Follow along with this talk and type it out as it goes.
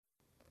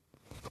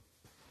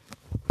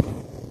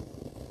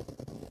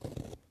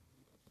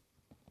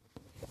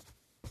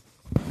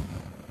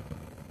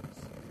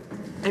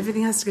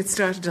Everything has to get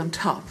started on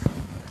top.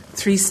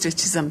 3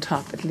 stitches on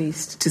top at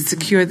least to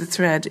secure the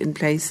thread in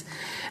place.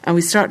 And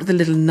we start with a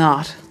little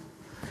knot.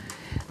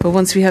 But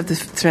once we have the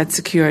thread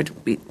secured,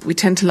 we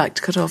tend to like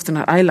to cut off the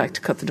knot. I like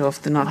to cut it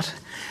off the knot.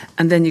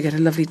 And then you get a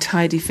lovely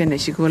tidy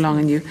finish. You go along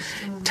and you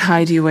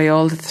tidy away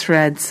all the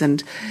threads,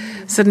 and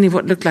suddenly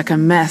what looked like a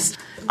mess,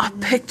 a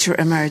picture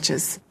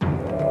emerges.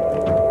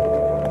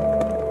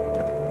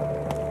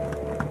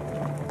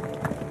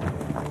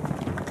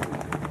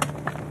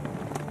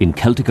 In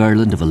Celtic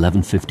Ireland of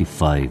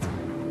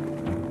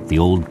 1155, the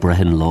old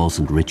Brehon laws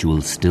and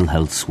rituals still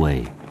held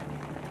sway.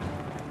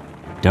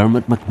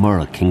 Dermot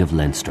MacMurrough, King of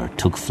Leinster,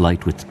 took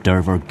flight with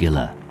Dermot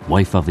Gilla,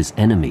 wife of his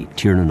enemy,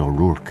 Tiernan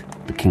O'Rourke,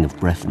 the King of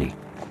Breffni.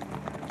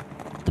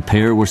 The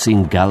pair were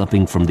seen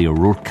galloping from the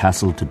O'Rourke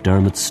castle to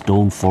Dermot's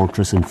stone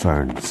fortress in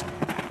Ferns,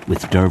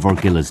 with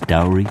Dermot Gilla's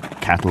dowry,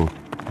 cattle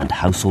and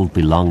household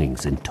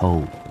belongings in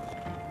tow.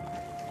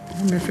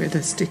 I'm afraid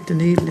I'd stick the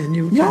needle in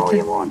you. No,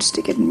 you won't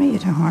stick it in me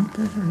at all.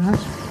 Better not.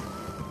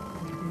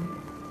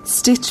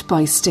 Stitch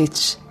by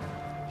stitch,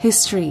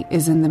 history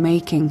is in the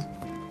making.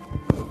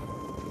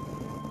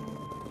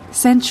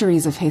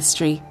 Centuries of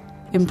history,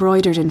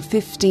 embroidered in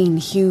 15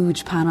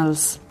 huge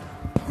panels.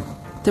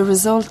 The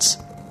result,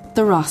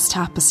 the Ross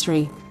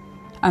Tapestry,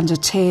 and a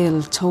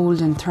tale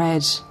told in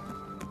thread.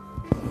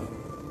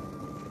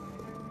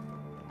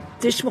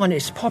 This one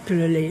is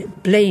popularly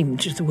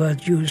blamed, is the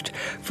word used,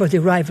 for the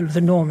arrival of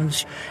the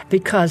Normans,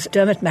 because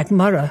Dermot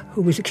MacMurrough,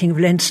 who was the King of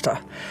Leinster,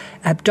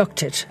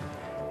 abducted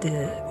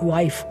the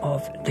wife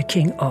of the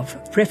King of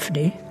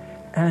Breffni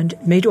and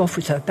made off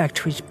with her back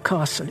to his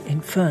castle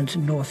in Ferns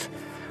in North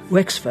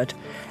Wexford.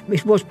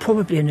 It was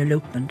probably an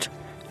elopement.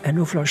 An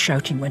awful lot of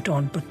shouting went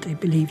on, but they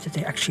believed that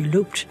they actually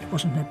eloped. It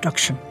wasn't an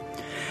abduction.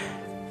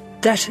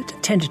 That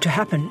tended to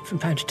happen from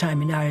time to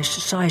time in Irish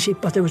society,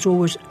 but there was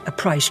always a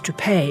price to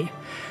pay.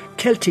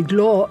 Celtic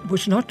law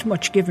was not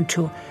much given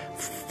to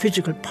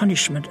physical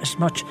punishment as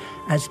much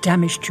as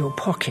damage to your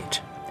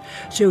pocket.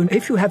 So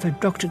if you have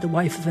abducted the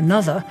wife of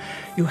another,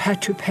 you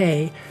had to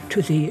pay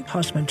to the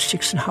husband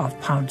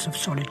 £6.5 of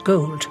solid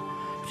gold,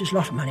 which is a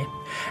lot of money.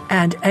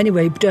 And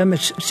anyway,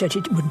 Dermot said he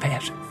wouldn't pay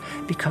it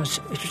because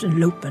it was an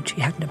elopement.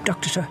 He hadn't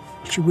abducted her.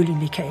 She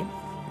willingly came.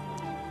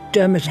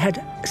 Dermot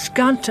had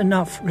scant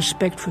enough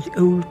respect for the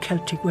old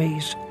Celtic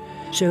ways.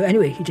 So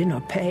anyway, he did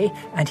not pay,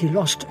 and he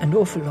lost an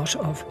awful lot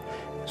of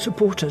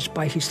supporters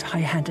by his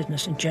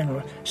high-handedness in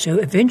general. So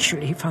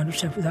eventually he found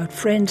himself without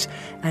friends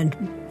and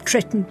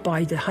threatened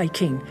by the High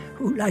King,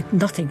 who liked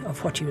nothing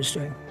of what he was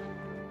doing.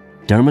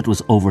 Dermot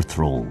was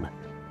overthrown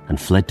and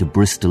fled to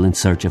Bristol in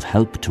search of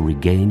help to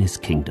regain his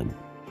kingdom.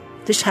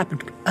 This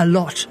happened a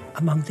lot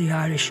among the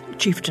Irish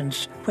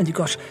chieftains. When they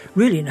got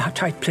really in a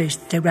tight place,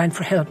 they ran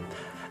for help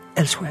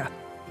elsewhere.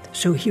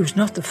 So he was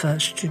not the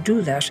first to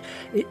do that.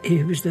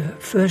 He was the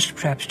first,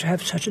 perhaps, to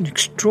have such an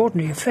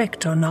extraordinary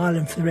effect on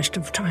Ireland for the rest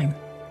of time.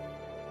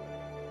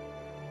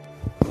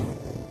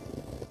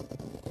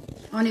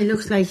 Only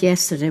looks like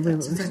yesterday.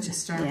 That you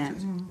started. Yeah.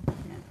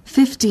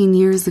 15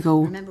 years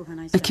ago,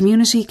 a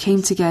community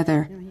came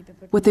together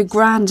with a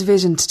grand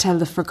vision to tell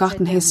the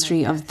forgotten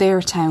history of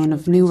their town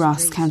of New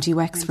Ross, County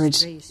Wexford.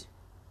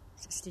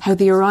 How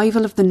the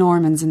arrival of the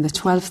Normans in the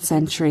 12th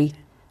century,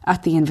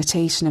 at the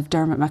invitation of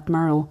Dermot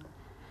MacMurrough,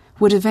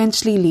 would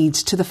eventually lead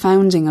to the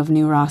founding of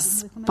New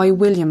Ross by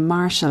William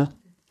Marshall,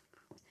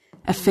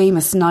 a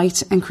famous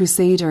knight and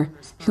crusader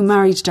who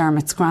married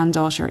Dermot's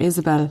granddaughter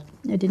Isabel.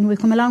 Didn't we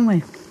come a long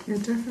way? Yeah,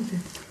 definitely.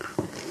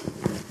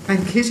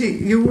 And Kitty,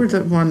 you were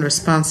the one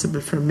responsible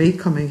for me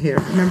coming here.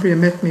 Remember you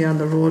met me on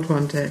the road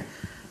one day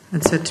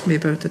and said to me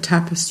about the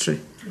tapestry.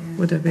 Yeah.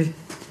 Would I be?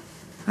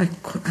 I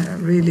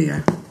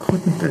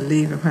couldn't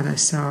believe it when I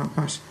saw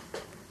what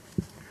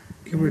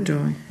you were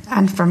doing.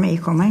 And for me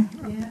coming.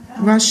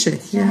 Yeah. Was she?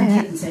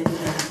 Yeah.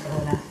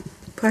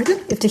 Pardon?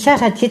 If the cat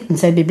had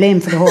kittens, I'd be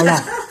blamed for the whole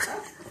lot.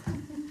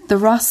 The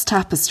Ross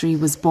Tapestry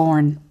was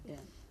born.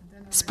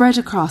 Spread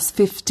across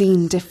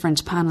 15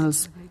 different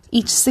panels,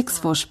 each 6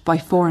 foot by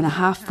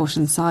 4.5 foot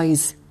in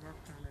size.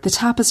 The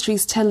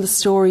tapestries tell the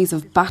stories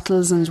of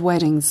battles and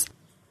weddings.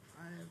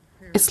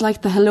 It's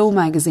like the Hello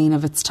magazine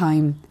of its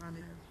time.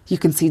 You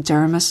can see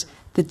Dermot,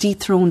 the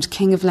dethroned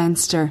King of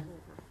Leinster,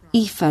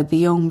 Aoife, the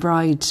young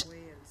bride,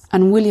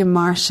 and William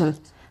Marshall,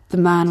 the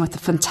man with the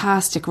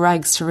fantastic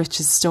rags to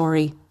riches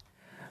story.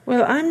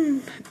 Well,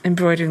 I'm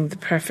embroidering the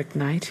perfect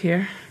knight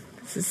here.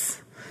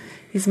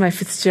 He's my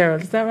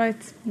Fitzgerald, is that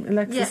right,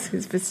 Alexis? Yeah.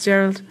 He's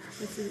Fitzgerald.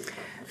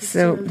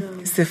 So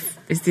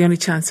it's the only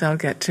chance I'll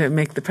get to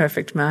make the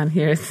perfect man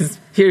here.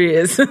 Here he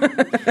is.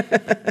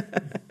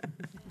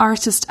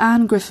 Artist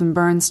Anne Griffin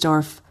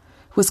Bernsdorf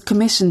was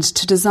commissioned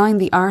to design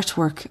the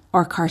artwork,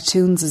 or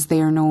cartoons as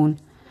they are known,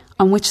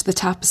 on which the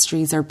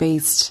tapestries are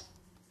based.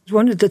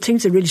 One of the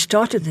things that really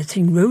started the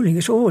thing rolling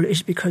at all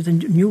is because the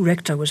new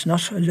rector was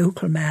not a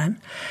local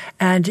man,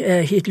 and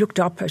he had looked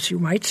up, as you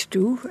might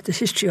do, the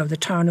history of the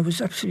town and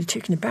was absolutely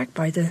taken aback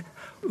by the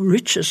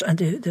riches and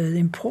the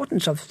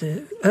importance of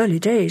the early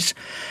days.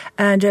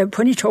 And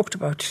when he talked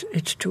about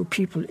it to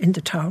people in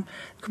the town,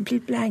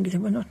 complete blank. They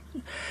were not.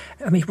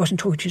 I mean, he wasn't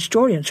talking to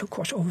historians, who, of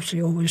course,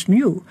 obviously always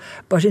knew.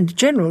 But in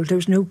general, there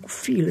was no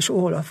feel at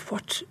all of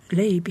what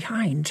lay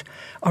behind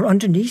or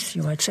underneath,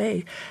 you might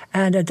say.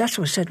 And that's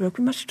what I said. Well,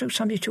 we must do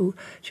something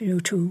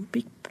to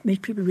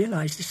make people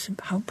realise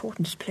how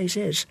important this place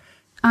is.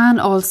 Anne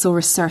also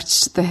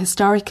researched the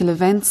historical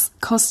events,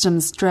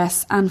 customs,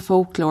 dress and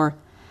folklore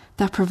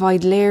that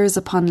provide layers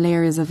upon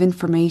layers of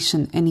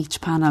information in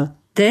each panel.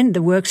 Then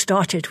the work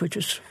started, which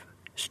was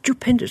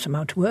stupendous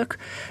amount of work.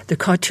 The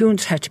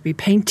cartoons had to be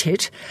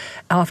painted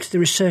after the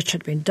research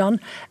had been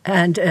done,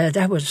 and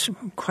that was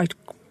quite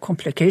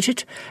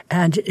complicated,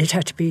 and it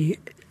had to be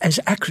as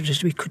accurate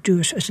as we could do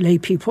as lay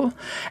people,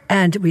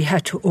 and we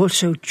had to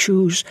also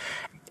choose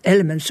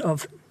elements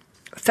of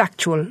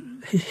factual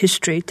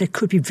history that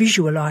could be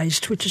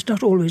visualised, which is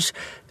not always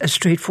as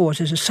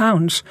straightforward as it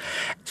sounds.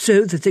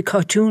 So that the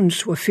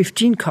cartoons were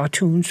 15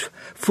 cartoons,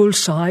 full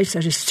size,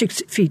 that is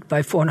 6 feet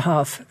by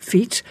 4.5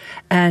 feet,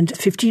 and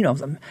 15 of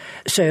them.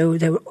 So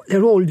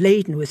they're all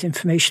laden with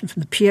information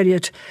from the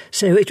period.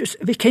 So it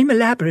became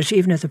elaborate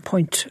even at the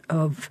point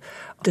of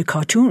the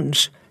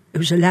cartoons. It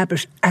was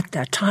elaborate at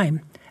that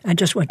time, and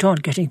just went on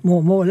getting more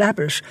and more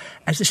elaborate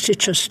as the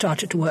stitches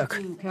started to work.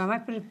 Okay, I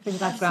might put a bit of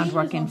that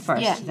groundwork in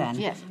first and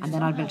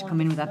then I'll be able to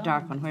come in with that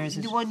dark one. Where is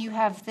it? The one you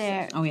have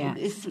there. Oh, yeah.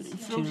 Is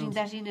floating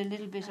that in a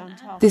little bit on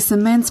top. This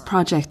immense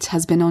project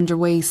has been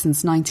underway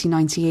since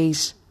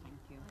 1998.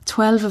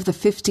 12 of the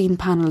 15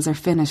 panels are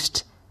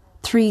finished,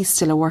 3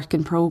 still a work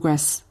in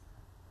progress.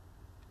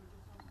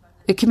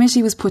 A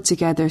committee was put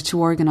together to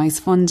organise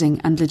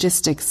funding and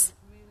logistics.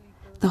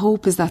 The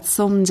hope is that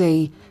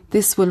someday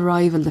this will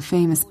rival the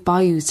famous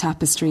Bayeux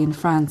tapestry in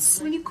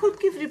France. Well, you could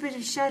give it a bit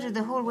of shadow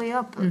the whole way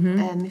up,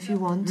 if you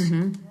want.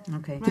 Mm-hmm.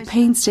 Okay. The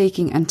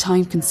painstaking and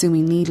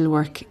time-consuming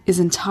needlework is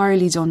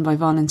entirely done by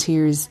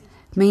volunteers,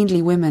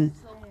 mainly women,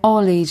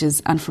 all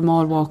ages and from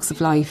all walks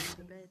of life.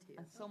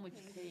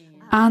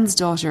 Anne's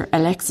daughter,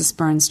 Alexis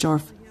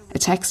Bernsdorf, a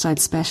textile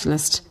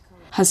specialist,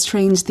 has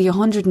trained the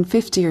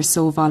 150 or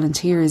so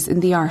volunteers in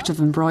the art of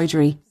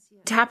embroidery.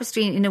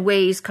 Tapestry, in a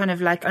way, is kind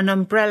of like an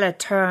umbrella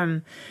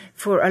term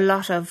for a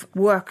lot of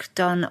work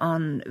done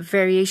on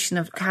variation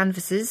of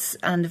canvases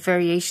and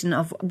variation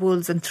of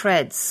wools and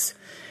threads.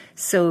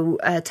 So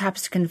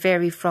tapestry can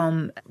vary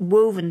from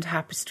woven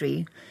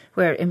tapestry,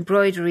 where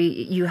embroidery,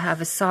 you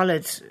have a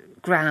solid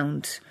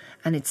ground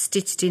and it's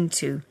stitched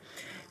into.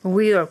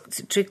 We are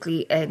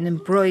strictly an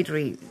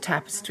embroidery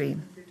tapestry.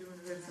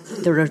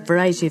 There are a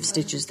variety of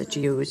stitches that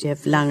you use. You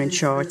have long and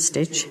short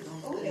stitch,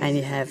 and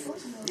you have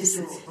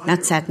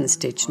not satin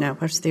stitch now,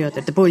 what's the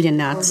other? The bullion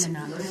knots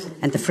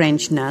and the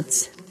French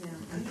knots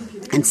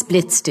and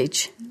split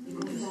stitch.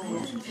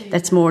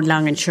 That's more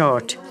long and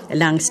short, a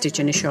long stitch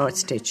and a short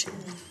stitch.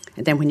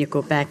 And then when you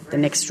go back, the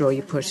next row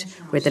you put,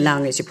 where the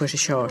long is, you put a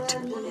short.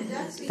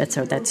 That's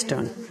how that's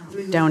done.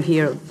 Down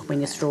here,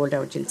 when you stroll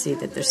out, you'll see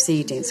that there's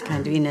seeding. It's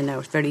kind of in and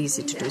out, very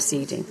easy to do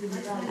seeding.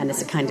 And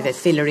it's a kind of a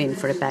filler in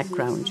for a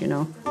background, you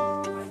know.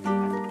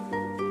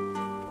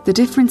 The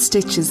different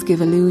stitches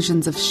give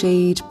illusions of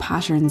shade,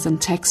 patterns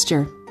and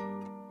texture.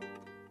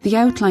 The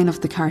outline of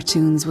the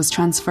cartoons was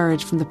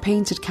transferred from the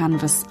painted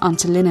canvas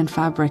onto linen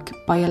fabric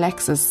by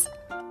Alexis.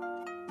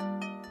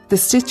 The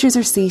stitches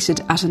are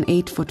seated at an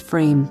 8-foot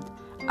frame,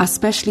 a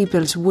specially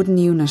built wooden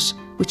unit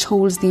which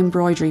holds the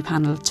embroidery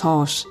panel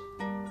taut.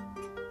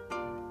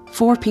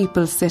 4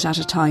 people sit at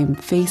a time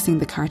facing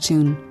the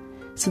cartoon,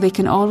 so they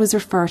can always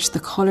refer to the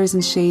colours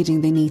and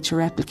shading they need to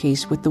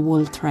replicate with the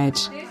wool thread.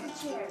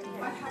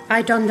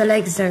 I done the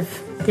legs of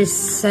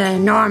this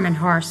Norman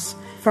horse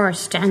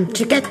first, and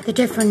to get the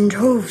different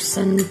hoofs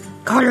and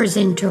colours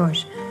into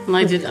it. And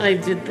I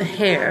did the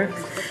hair.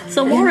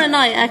 So Maura and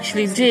I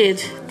actually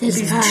did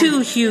these 2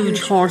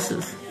 huge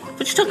horses,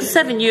 which took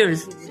 7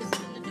 years.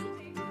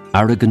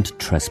 Arrogant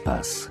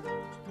trespass.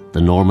 The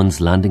Normans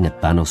landing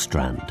at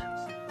Bannostrand.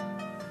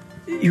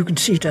 You can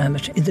see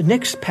Dermot in the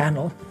next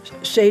panel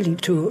sailing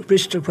to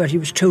Bristol, where he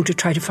was told to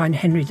try to find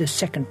Henry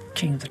II,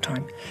 king of the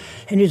time.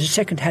 Henry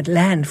II had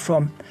land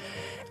from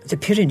the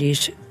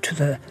Pyrenees to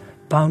the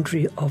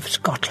boundary of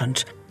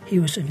Scotland. He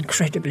was an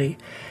incredibly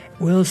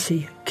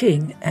wealthy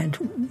king,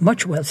 and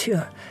much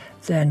wealthier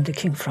than the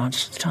King of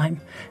France at the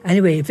time.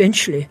 Anyway,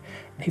 eventually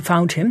he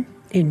found him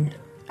in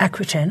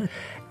Aquitaine,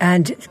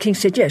 and the king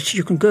said, yes,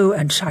 you can go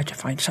and try to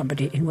find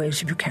somebody in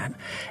Wales if you can.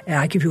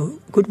 I give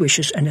you good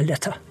wishes and a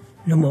letter,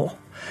 no more.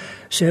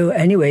 So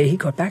anyway, he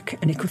got back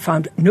and he could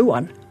find no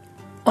one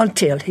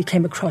until he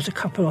came across a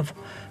couple of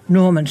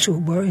Normans who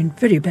were in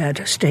very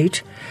bad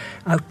state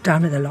out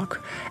down in the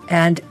loch,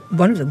 and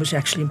one of them was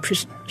actually in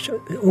prison. So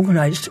they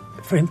organised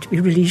for him to be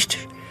released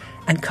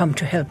and come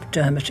to help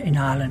Dermot in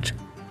Ireland.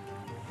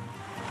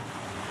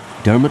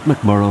 Dermot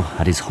MacMurrough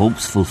had his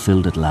hopes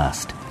fulfilled at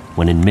last,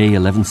 when in May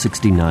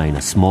 1169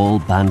 a small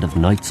band of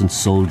knights and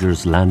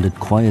soldiers landed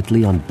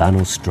quietly on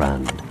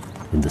Bannostrand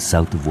in the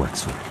south of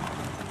Wexford.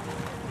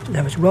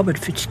 There was Robert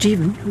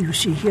Fitzstephen, who you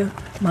see here,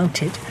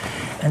 mounted,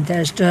 and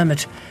there's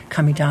Dermot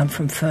coming down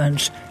from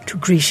Ferns to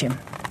greet him.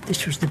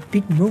 This was the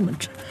big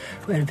moment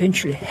where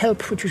eventually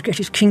help, which would get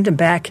his kingdom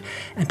back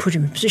and put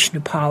him in a position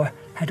of power,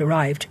 had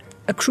arrived.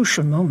 A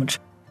crucial moment.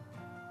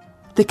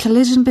 The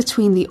collision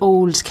between the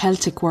old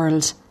Celtic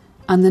world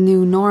and the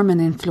new Norman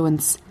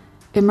influence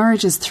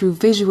emerges through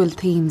visual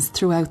themes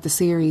throughout the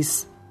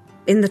series.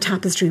 In the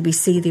tapestry, we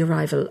see the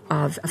arrival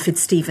of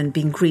Fitzstephen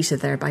being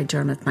greeted there by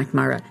Dermot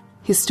MacMurrough.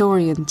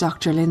 Historian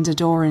Dr. Linda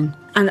Doran.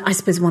 And I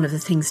suppose one of the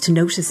things to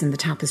notice in the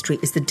tapestry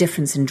is the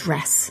difference in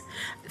dress.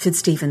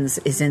 Fitzstephen's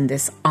is in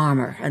this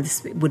armour, and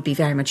this would be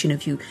very much,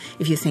 if you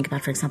think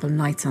about, for example,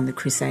 Knights on the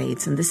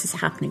Crusades, and this is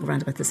happening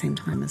around about the same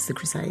time as the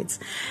Crusades,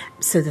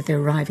 so that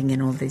they're arriving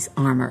in all this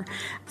armour.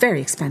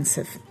 Very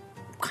expensive,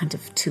 kind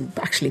of, to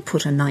actually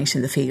put a knight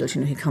in the field.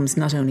 He comes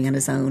not only on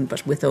his own,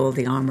 but with all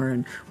the armour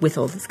and with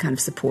all this kind of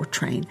support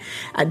train.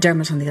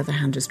 Dermot, on the other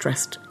hand, is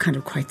dressed kind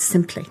of quite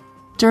simply.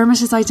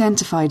 Dermot is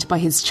identified by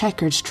his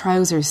checkered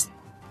trousers,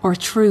 or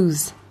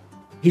trews.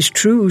 His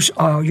trews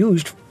are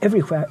used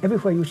everywhere.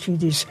 Everywhere you see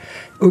these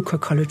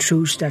ochre-coloured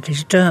trews, that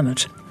is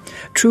Dermot.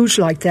 Trews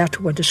like that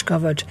were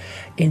discovered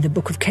in the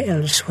Book of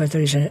Kells, where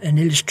there is an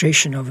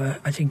illustration of an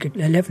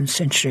 11th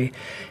century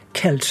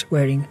Celt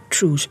wearing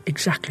trews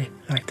exactly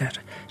like that.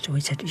 So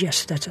he said,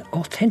 yes, that's an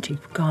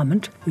authentic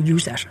garment. We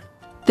use that.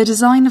 The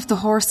design of the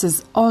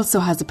horses also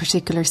has a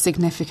particular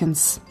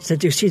significance. So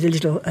you see the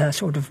little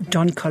sort of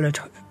dun-coloured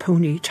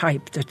pony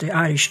type that the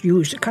Irish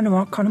used,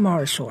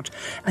 Connemara sort.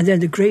 And then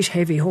the great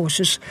heavy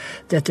horses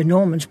that the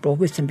Normans brought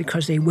with them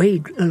because they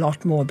weighed a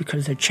lot more because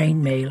of their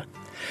chainmail.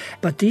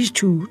 But these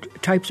two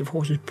types of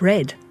horses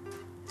bred,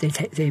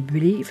 they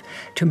believe,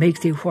 to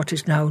make what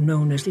is now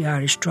known as the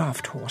Irish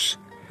draft horse,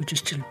 which is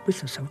still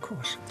with us, of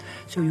course.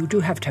 So you do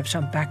have to have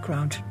some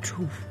background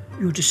to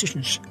your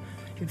decisions.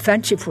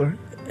 Fanciful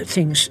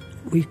things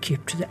we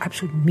keep to the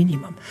absolute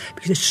minimum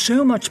because there's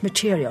so much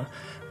material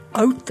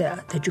out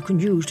there that you can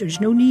use. There is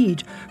no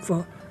need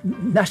for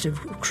massive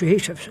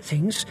creative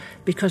things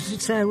because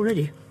it's there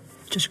already.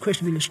 It's just a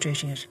question of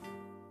illustrating it.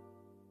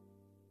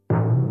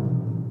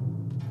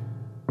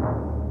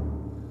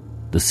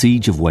 The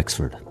Siege of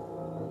Wexford.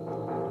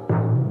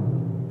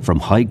 From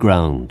high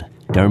ground,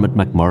 Dermot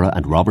MacMurrough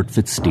and Robert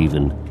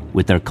Fitzstephen,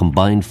 with their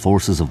combined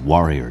forces of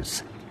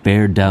warriors,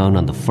 bear down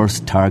on the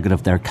first target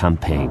of their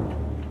campaign,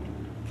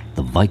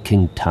 the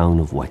Viking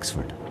town of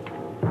Wexford.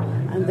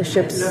 And the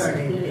ships.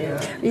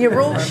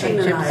 Sheen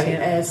and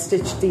I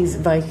stitched these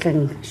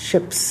Viking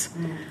ships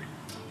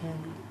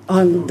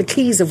on the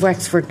quays of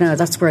Wexford now.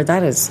 That's where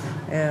that is.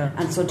 Yeah.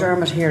 And so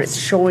Dermot here is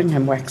showing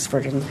him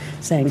Wexford and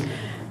saying,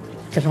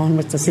 get on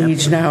with the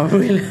siege now.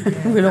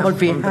 We'll all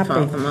be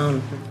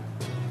happy.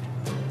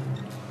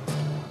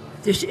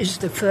 This is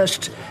the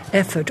first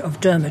effort of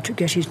Dermot to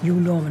get his new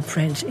Norman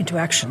friends into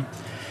action.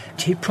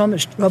 He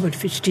promised Robert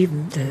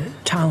Fitzstephen the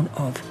town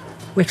of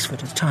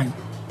Wexford at the time.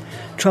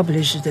 Trouble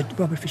is that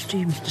Robert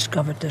Fitzstephen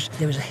discovered that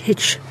there was a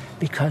hitch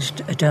because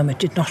Dermot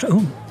did not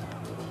own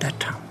that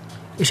town.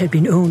 It had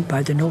been owned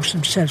by the Norse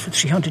themselves for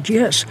 300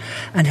 years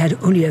and had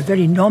only a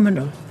very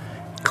nominal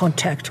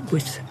contact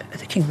with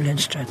the King of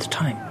Leinster at the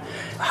time.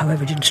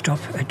 However, it didn't stop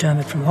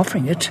Dermot from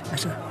offering it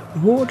as a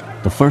reward.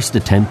 The first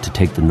attempt to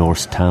take the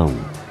Norse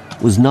town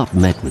was not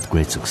met with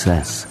great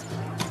success.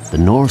 The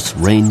Norse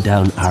rained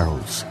down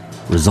arrows,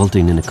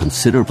 resulting in a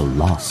considerable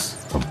loss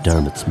of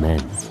Dermot's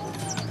men.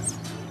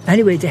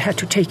 Anyway, they had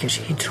to take it.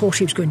 He thought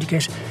he was going to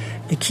get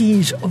the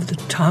keys of the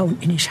town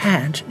in his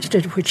hand,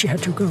 instead of which he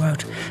had to go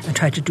out and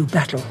try to do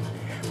battle,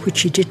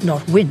 which he did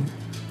not win,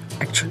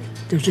 actually.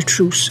 There was a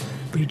truce,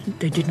 but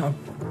they did not,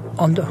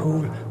 on the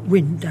whole,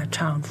 win that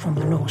town from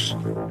the Norse.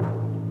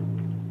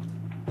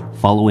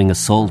 Following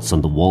assaults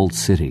on the walled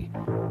city,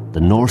 the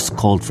Norse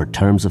called for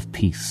terms of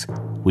peace,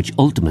 which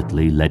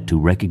ultimately led to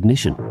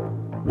recognition,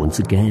 once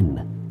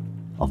again,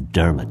 of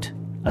Dermot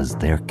as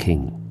their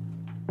king.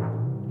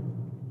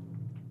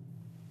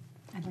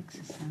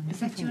 Is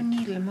that your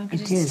needle? Am I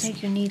going to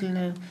take your needle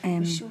now?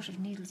 I'm short of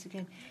needles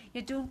again.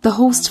 The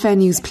host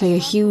venues play a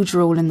huge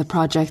role in the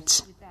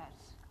project.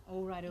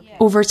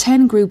 Over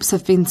 10 groups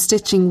have been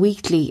stitching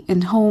weekly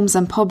in homes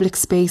and public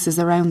spaces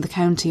around the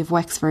county of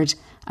Wexford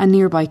and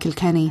nearby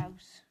Kilkenny.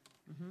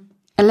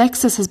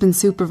 Alexis has been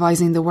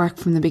supervising the work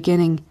from the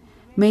beginning,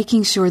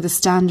 making sure the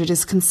standard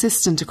is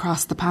consistent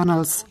across the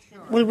panels.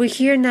 Well, we're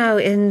here now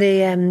in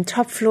the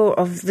top floor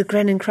of the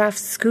Grennan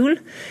Crafts School,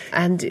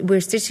 and we're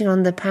stitching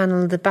on the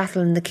panel The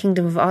Battle in the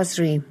Kingdom of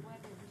Ossory.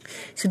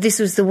 So this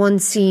was the one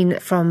scene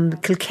from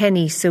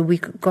Kilkenny, so we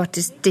got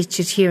to stitch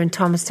it here in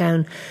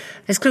Thomastown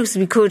as close as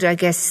we could, I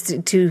guess,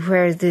 to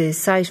where the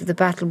site of the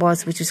battle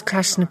was, which was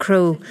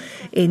Clashna-Crow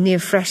near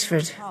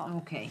Freshford.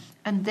 Okay.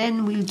 And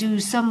then we'll do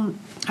some...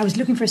 I was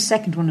looking for a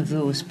second one of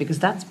those because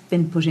that's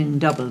been put in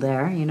double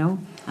there,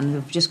 and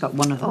we've just got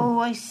one of them. Oh,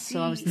 I see.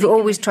 So We've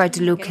always tried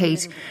to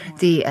locate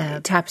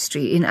the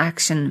tapestry in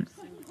action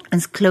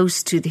as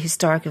close to the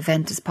historic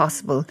event as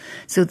possible.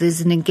 So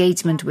there's an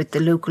engagement with the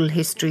local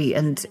history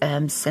and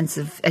sense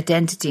of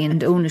identity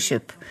and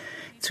ownership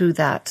through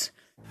that.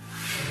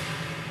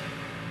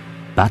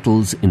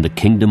 Battles in the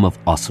Kingdom of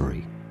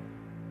Ossory.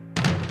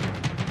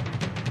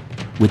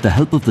 With the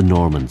help of the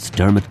Normans,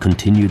 Dermot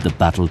continued the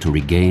battle to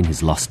regain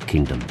his lost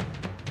kingdom.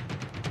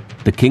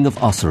 The King of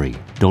Ossory,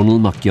 Donal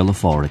mac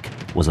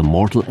Giolafóric, was a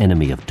mortal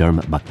enemy of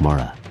Dermot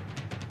MacMurrough.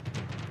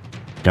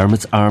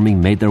 Dermot's army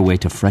made their way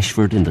to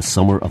Freshford in the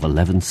summer of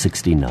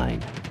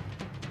 1169.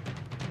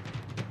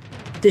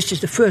 This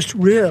is the first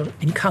real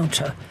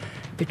encounter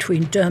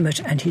between Dermot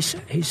and his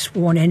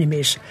sworn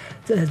enemies.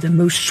 The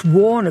most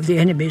sworn of the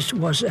enemies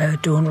was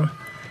Donal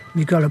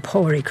mac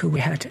Giolafóric, who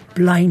had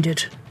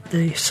blinded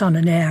the son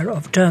and heir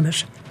of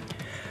Dermot,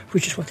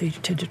 which is what they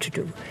intended to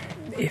do.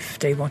 If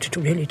they wanted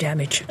to really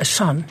damage a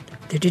son,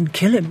 they didn't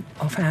kill him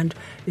offhand,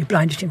 they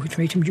blinded him, which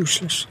made him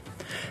useless.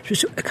 It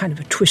was a kind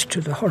of a twist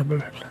to the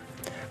horrible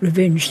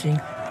revenge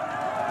thing.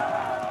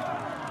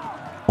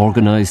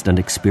 Organised and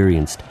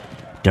experienced,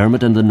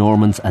 Dermot and the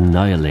Normans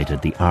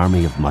annihilated the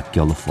army of mac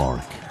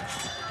Giolafóric.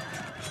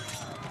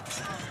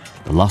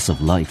 The loss of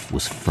life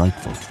was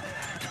frightful,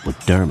 but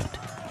Dermot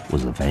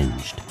was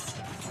avenged.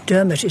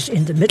 Dermot is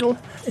in the middle,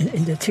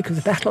 in the thick of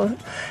the battle,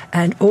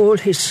 and all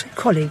his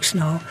colleagues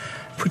now,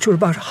 which were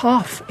about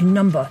half in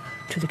number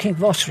to the King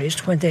of Ossory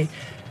when they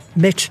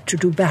met to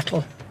do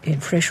battle in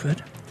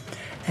Freshford.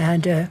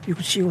 And you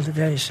can see all the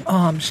various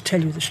arms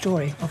tell you the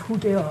story of who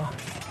they are.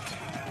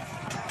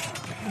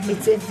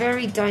 It's a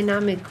very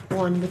dynamic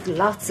one with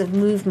lots of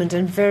movement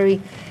and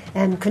very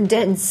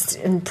condensed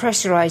and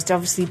pressurised,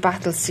 obviously,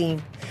 battle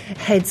scene.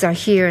 Heads are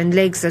here and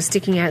legs are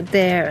sticking out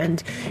there,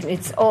 and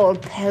it's all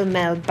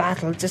pell-mell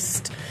battle,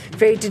 just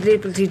very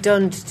deliberately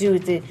done to do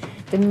with the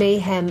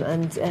mayhem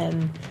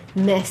and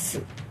mess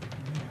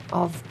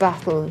of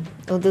battle.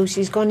 Although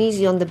she's gone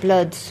easy on the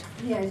blood,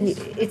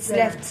 it's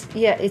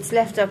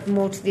left up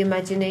more to the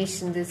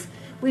imagination.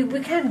 We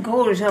can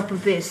gore it up a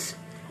bit.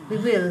 We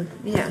will,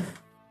 yeah.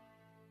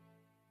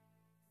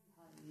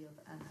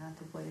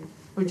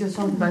 We're just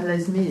talking about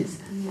Les Mis.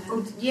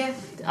 Yeah.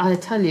 I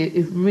tell you,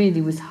 it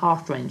really was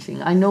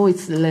heart-wrenching. I know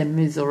it's Les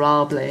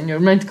Miserables and you're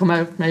meant to come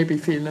out maybe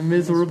feeling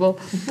miserable,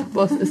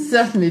 but it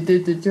certainly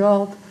did the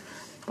job.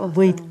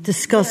 We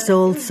discussed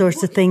all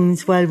sorts of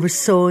things while we're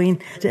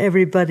sewing to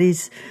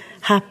everybody's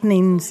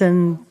happenings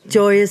and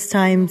joyous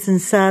times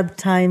and sad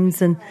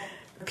times and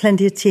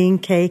plenty of tea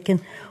and cake,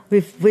 and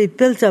we've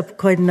built up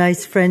quite a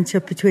nice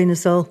friendship between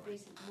us all.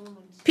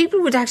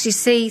 People would actually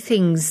say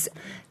things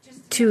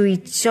to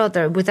each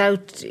other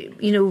without,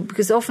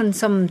 because often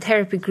some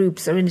therapy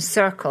groups are in a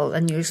circle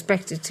and you're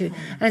expected to,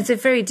 and it's a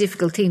very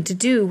difficult thing to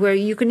do, where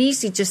you can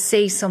easily just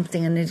say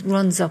something and it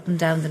runs up and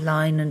down the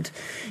line and,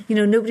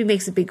 nobody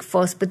makes a big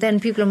fuss, but then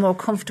people are more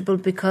comfortable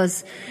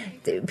because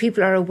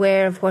people are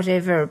aware of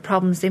whatever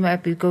problems they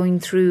might be going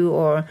through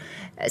or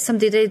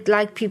something they'd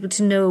like people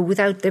to know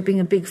without there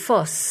being a big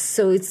fuss.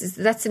 So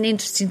that's an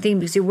interesting thing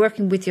because you're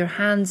working with your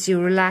hands,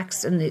 you're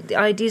relaxed, and the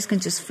ideas can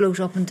just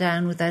float up and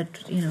down without,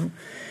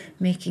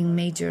 making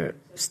major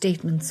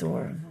statements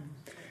or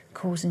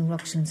causing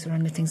ructions or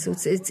anything. So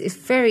it's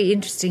very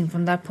interesting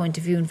from that point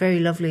of view and very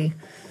lovely.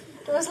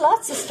 There was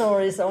lots of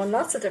stories on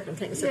lots of different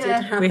things that did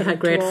happen. We had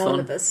great to all fun.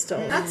 Of us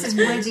stuff. Lots of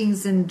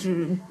weddings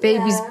and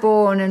babies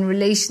born and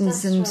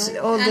relations and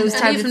all those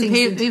type of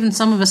things. Even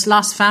some of us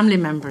lost family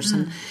members.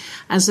 And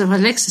as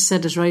Alexis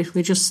said is right,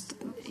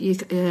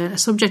 a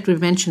subject we've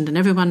mentioned, and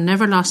everyone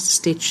never lost a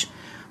stitch.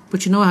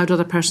 But you know how the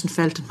other person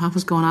felt and what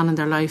was going on in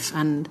their life,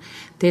 and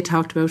they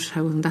talked about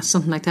how when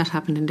something like that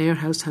happened in their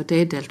house, how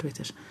they dealt with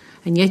it.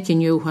 And yet you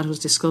knew what was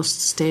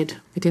discussed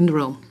stayed within the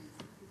room.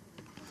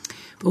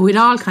 But with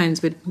all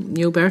kinds, with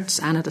new births,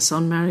 Anne had a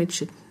son married,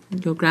 she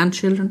had new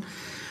grandchildren,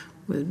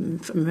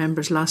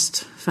 members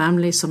lost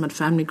family, some had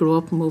family grew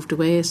up and moved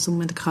away, some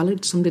went to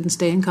college, some didn't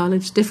stay in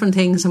college, different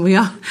things, and it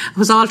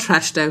was all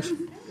trashed out.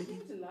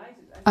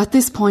 At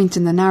this point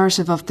in the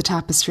narrative of the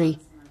tapestry,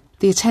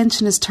 the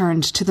attention is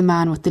turned to the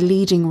man with the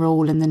leading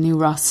role in the New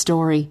Ross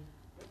story,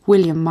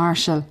 William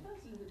Marshall.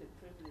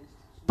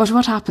 But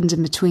what happened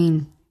in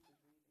between?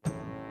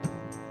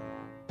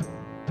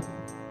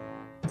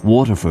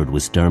 Waterford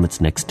was Dermot's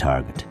next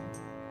target.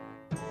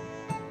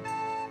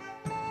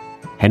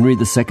 Henry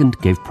II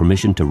gave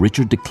permission to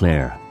Richard de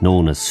Clare,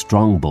 known as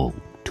Strongbow,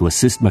 to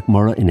assist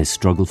MacMurrough in his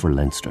struggle for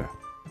Leinster.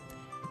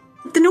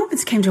 The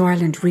Normans came to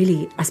Ireland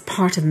really as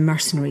part of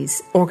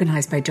mercenaries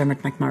organised by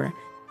Dermot MacMurrough.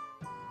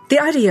 The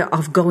idea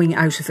of going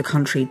out of the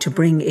country to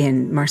bring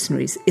in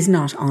mercenaries is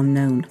not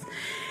unknown.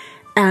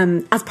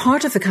 As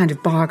part of the kind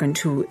of bargain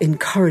to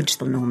encourage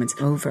the Normans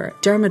over,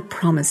 Dermot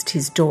promised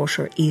his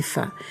daughter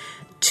Aoife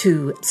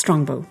to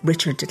Strongbow,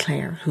 Richard de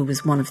Clare, who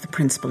was one of the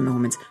principal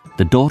Normans.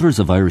 The daughters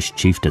of Irish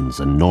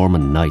chieftains and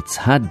Norman knights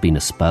had been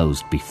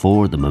espoused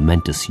before the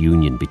momentous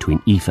union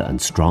between Aoife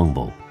and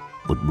Strongbow,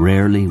 but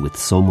rarely with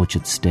so much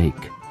at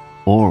stake,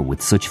 or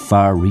with such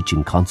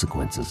far-reaching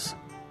consequences.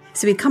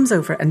 So he comes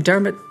over and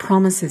Dermot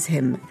promises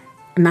him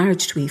a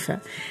marriage to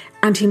Aoife,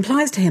 and he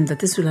implies to him that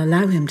this will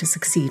allow him to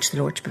succeed to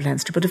the Lordship of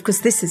Leinster. But of course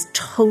this is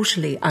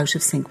totally out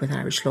of sync with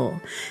Irish law,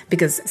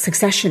 because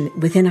succession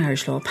within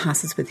Irish law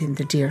passes within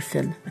the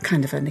Dearfin, a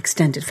kind of an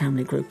extended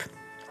family group.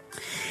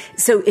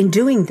 So in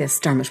doing this,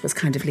 Dermot was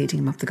kind of leading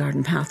him up the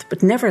garden path.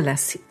 But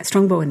nevertheless,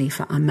 Strongbow and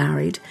Aoife are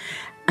married,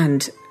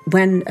 And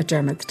when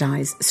Dermot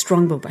dies,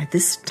 Strongbow by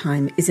this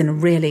time is in a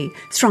really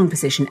strong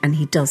position, and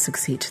he does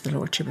succeed to the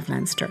Lordship of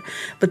Leinster.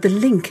 But the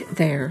link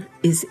there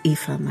is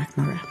Aoife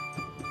MacMurrough.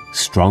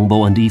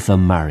 Strongbow and Aoife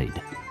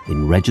married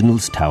in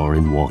Reginald's Tower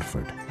in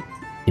Waterford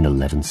in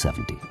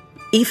 1170.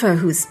 Aoife,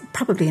 who's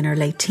probably in her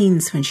late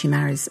teens when she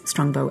marries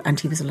Strongbow, and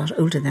he was a lot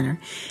older than her,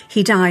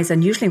 he dies,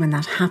 and usually when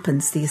that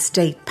happens, the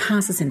estate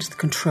passes into the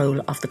control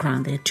of the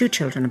Crown. They had 2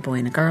 children, a boy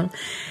and a girl,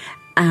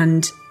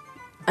 and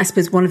I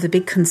suppose one of the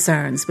big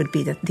concerns would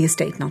be that the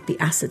estate not be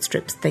asset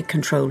stripped. They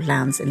control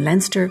lands in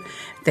Leinster,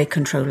 they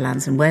control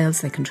lands in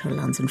Wales, they control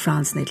lands in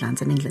France, and they had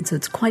lands in England. So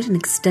it's quite an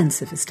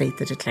extensive estate,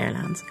 the de Clare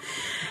lands.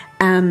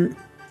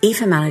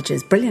 Aoife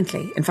manages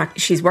brilliantly. In fact,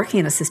 she's working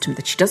in a system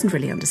that she doesn't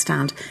really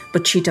understand,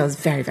 but she does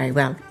very, very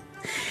well.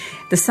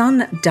 The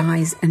son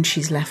dies and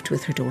she's left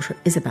with her daughter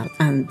Isabel.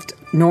 And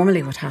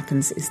normally what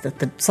happens is that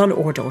the son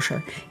or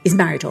daughter is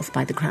married off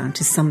by the Crown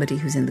to somebody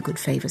who's in the good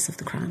favours of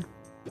the Crown.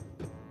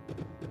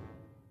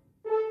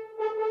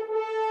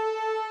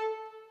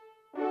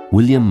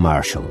 William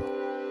Marshall,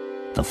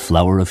 the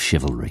flower of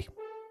chivalry.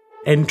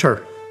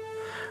 Enter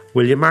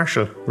William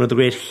Marshall, one of the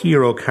great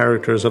hero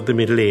characters of the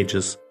Middle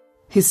Ages.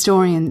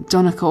 Historian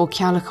Donnacha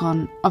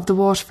O'Callaghan of the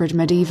Waterford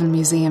Medieval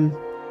Museum.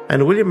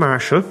 And William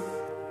Marshall,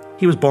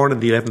 he was born in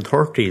the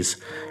 1130s,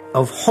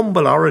 of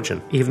humble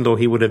origin, even though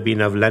he would have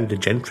been of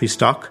landed gentry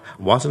stock,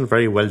 wasn't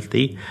very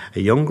wealthy, a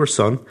younger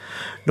son,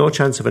 no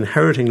chance of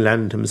inheriting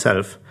land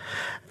himself.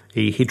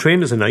 He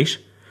trained as a knight,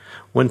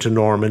 went to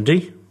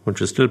Normandy,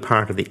 which was still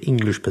part of the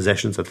English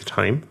possessions at the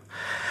time,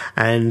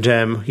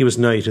 and he was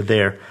knighted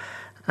there.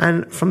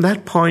 And from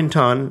that point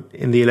on,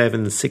 in the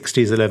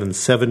 1160s,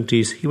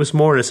 1170s, he was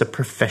more or less a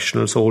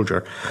professional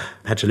soldier.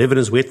 Had to live in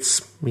his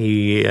wits.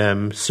 He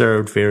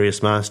served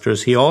various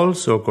masters. He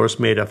also, of course,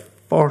 made a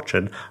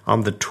fortune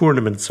on the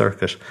tournament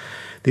circuit.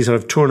 These sort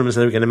of tournaments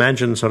that we can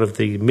imagine, sort of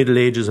the Middle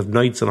Ages of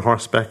knights on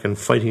horseback and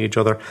fighting each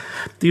other.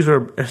 These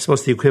were, I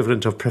suppose, the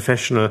equivalent of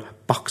professional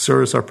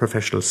boxers or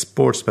professional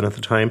sportsmen at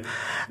the time.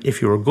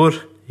 If you were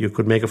good, you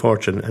could make a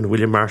fortune, and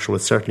William Marshall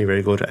was certainly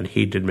very good, and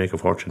he did make a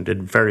fortune,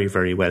 did very,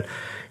 very well.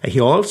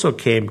 He also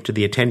came to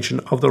the attention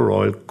of the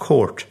royal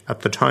court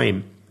at the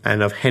time,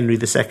 and of Henry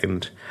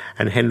II,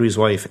 and Henry's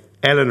wife,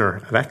 Eleanor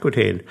of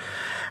Aquitaine.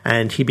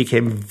 And he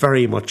became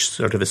very much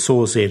sort of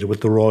associated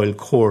with the royal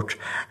court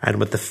and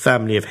with the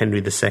family of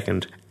Henry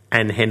II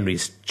and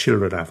Henry's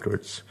children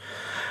afterwards.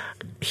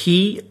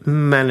 He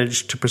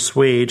managed to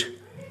persuade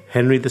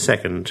Henry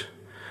II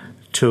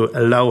to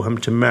allow him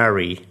to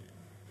marry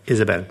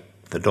Isabel,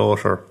 the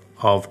daughter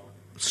of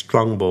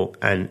Strongbow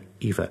and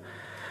Aoife.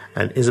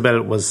 And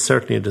Isabel was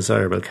certainly a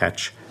desirable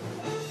catch.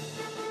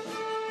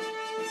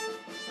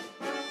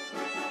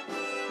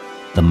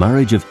 The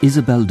marriage of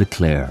Isabel de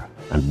Clare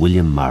and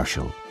William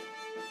Marshall.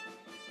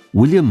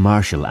 William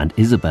Marshall and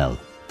Isabel,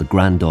 the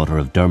granddaughter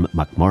of Dermot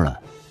MacMurrough,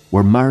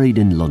 were married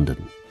in London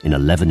in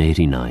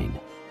 1189.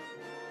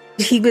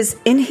 He was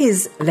in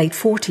his late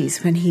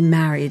 40s when he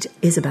married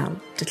Isabel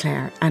de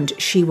Clare, and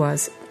she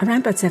was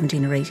around about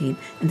 17 or 18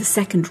 and the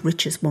second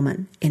richest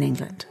woman in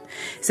England.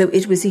 So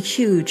it was a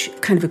huge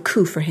kind of a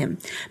coup for him.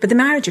 But the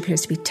marriage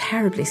appears to be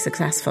terribly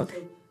successful.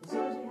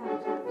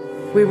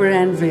 We were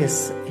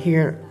envious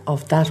here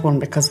of that one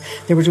because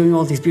they were doing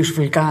all these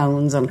beautiful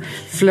gowns and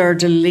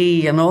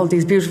fleur-de-lis and all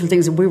these beautiful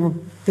things, and we were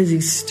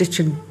busy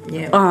stitching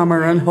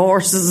armour and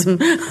horses and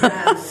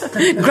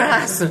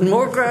grass and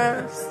more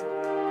grass.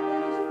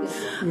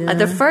 Yeah.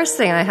 The first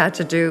thing I had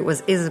to do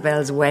was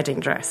Isabel's wedding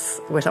dress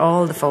with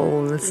all the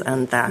folds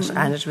and that,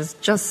 and it was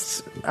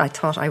just, I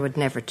thought I would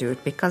never do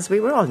it because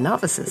we were all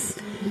novices.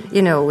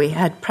 You know, we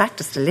had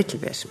practiced a little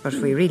bit, but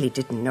we really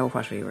didn't know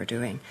what we were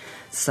doing.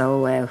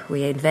 So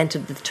we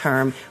invented the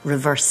term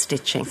reverse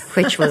stitching,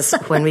 which was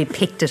when we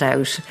picked it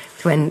out,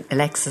 when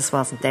Alexis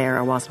wasn't there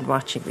or wasn't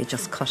watching, we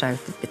just cut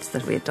out the bits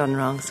that we had done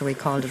wrong, so we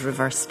called it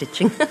reverse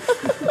stitching.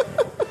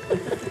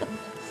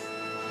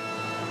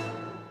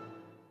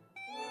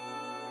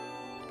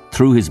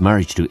 Through his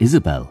marriage to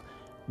Isabel,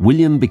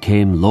 William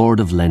became Lord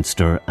of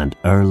Leinster and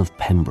Earl of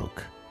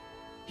Pembroke.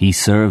 He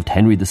served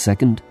Henry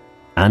II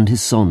and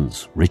his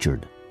sons,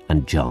 Richard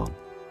and John.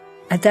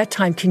 At that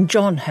time, King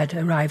John had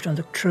arrived on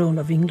the throne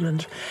of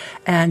England,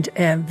 and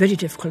a very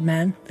difficult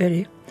man,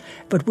 very.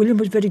 But William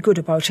was very good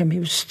about him. He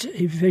was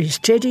very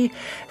steady.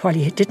 While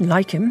he didn't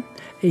like him,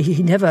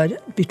 he never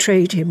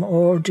betrayed him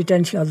or did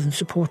anything other than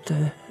support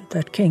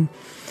that king.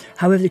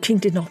 However, the king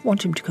did not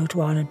want him to go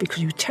to Ireland because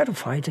he was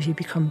terrified that he'd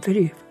become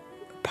very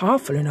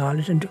powerful in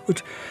Ireland and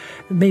would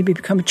maybe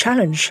become a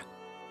challenge.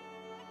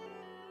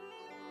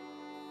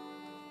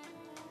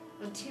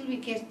 Until we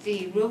get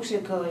the rota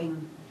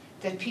going,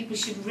 that people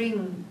should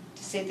ring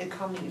to say they're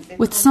coming.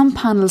 With some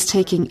panels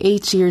taking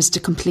 8 years to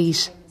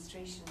complete,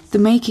 the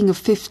making of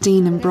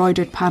 15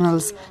 embroidered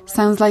panels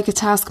sounds like a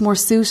task more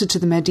suited to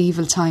the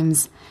medieval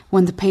times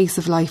when the pace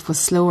of life was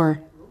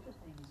slower.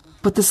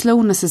 But the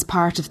slowness is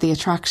part of the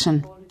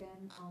attraction.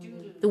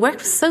 The work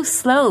was so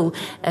slow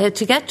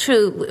to get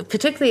through,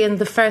 particularly in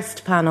the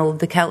first panel,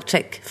 the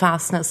Celtic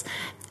fastness.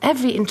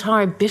 every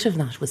entire bit of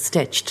that was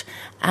stitched,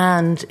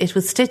 and it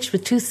was stitched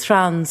with 2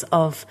 strands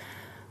of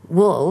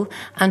wool,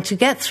 and to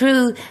get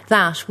through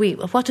that,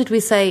 what did we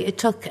say? It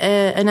took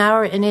an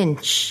hour an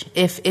inch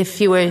if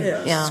you were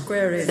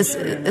square inch,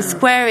 a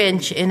square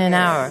inch in an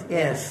hour.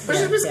 Yes, but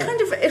it was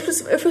kind of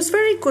it was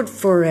very good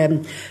for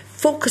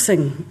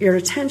focusing your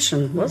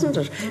attention, wasn't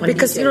it?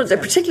 Because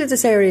particularly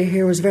this area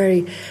here was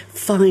very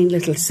fine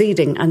little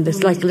seeding, and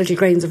it's like little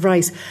grains of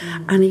rice,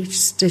 and each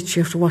stitch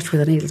you have to watch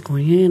where the needle's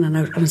going in and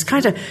out, and it's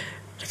kind of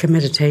like a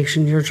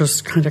meditation. You're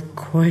just kind of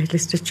quietly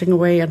stitching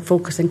away and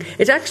focusing.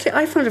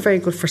 I found it very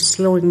good for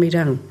slowing me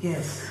down.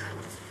 Yes.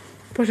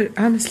 But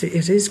honestly,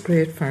 it is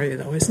great for you,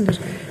 though, isn't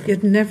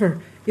it?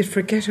 You'd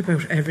forget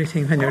about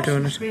everything when you're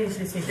doing it.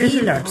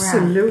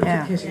 Absolutely,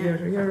 Kitty.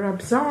 You're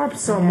absorbed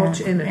so much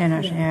in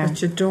it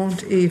that you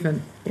don't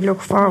even... You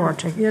look forward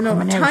to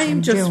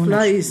time just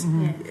flies.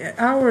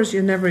 Hours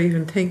you never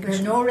even think.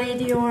 There's no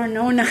radio or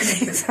no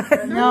nothing.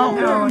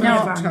 No,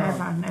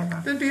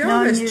 never. There'll be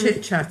always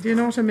chit-chat, you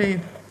know what I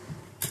mean?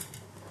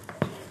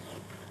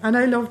 And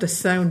I love the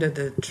sound of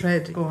the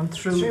thread going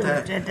through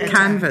the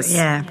canvas.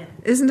 Yeah.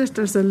 Isn't it?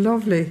 There's a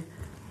lovely...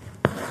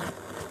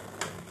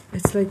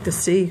 It's like the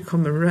sea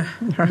coming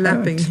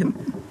lapping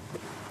in.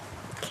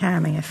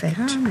 Calming effect. It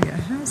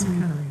has a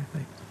calming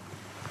effect.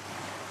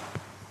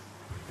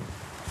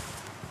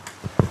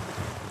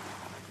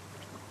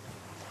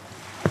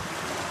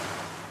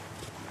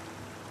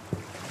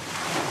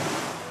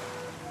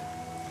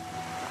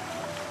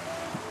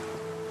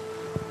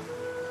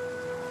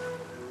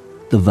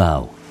 The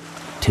Vow,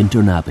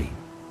 Tintern Abbey,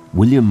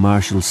 William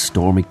Marshall's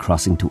stormy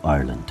crossing to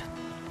Ireland.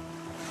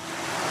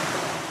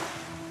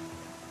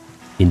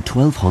 In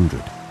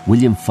 1200,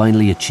 William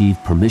finally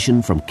achieved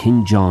permission from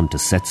King John to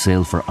set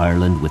sail for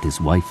Ireland with his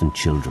wife and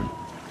children.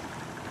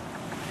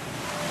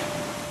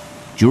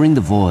 During the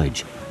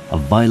voyage, a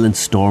violent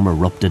storm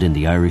erupted in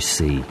the Irish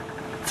Sea,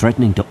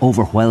 threatening to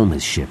overwhelm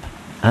his ship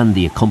and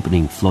the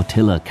accompanying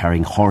flotilla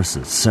carrying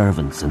horses,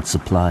 servants and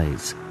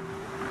supplies.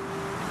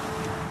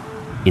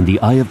 In the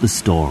eye of the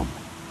storm,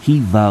 he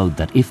vowed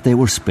that if they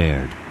were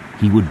spared,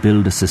 he would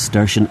build a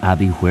Cistercian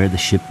abbey where the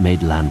ship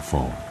made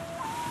landfall.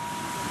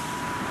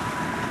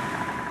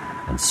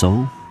 And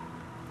so,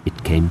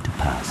 it came to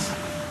pass.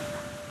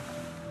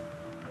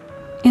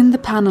 In the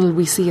panel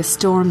we see a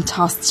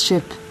storm-tossed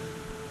ship.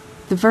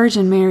 The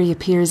Virgin Mary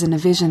appears in a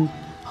vision,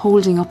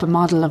 holding up a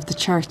model of the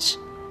church,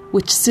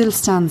 which still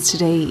stands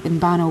today in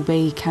Bannow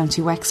Bay,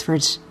 County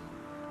Wexford.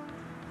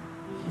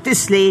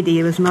 This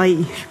lady was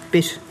my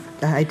bit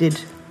that I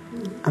did.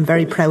 I'm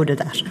very proud of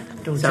that.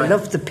 I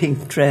love the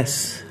pink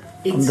dress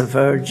on the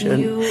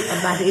Virgin.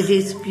 But it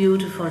is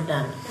beautiful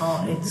then.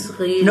 Oh, it's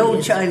really...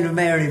 No Child of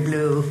Mary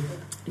blue.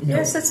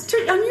 Yes, that's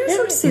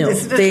unusual to see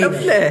this. It's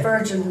lovely.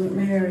 Virgin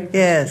Mary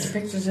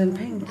depicted in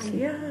pink.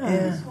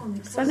 Yeah.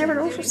 So I never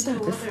noticed that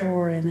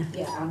before.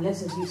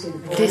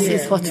 This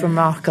is what's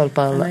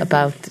remarkable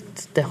about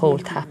the whole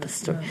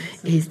tapestry,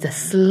 is the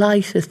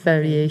slightest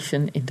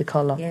variation in the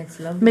colour.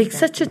 Makes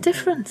such a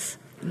difference.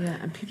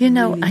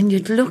 And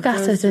you'd look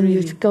at it and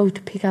you'd go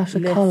to pick out a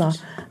colour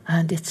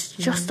and it's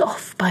just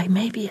off by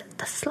maybe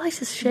the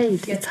slightest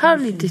shade. It's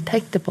hardly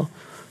detectable.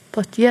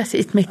 But yes,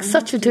 it makes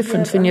such a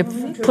difference when you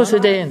put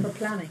it in.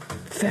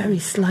 Very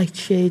slight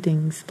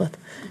shadings, but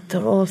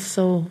they're all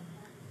so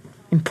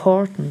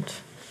important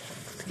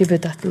to give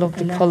it that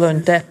lovely colour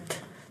and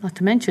depth. Not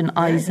to mention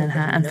eyes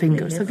and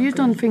fingers. Have you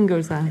done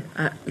fingers, Anne?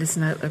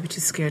 Listen, I'd be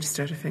too scared to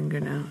start a finger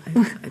now.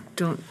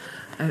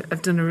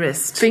 I've done a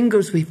wrist.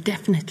 Fingers we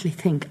definitely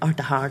think are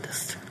the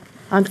hardest.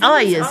 And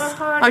eyes.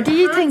 Or do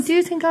you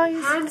think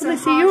eyes? Let me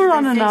see, you were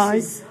on an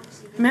eye.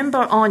 Remember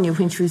Anya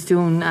when she was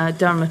doing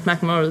Dermot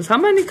McMurray's? How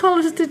many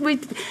colours did we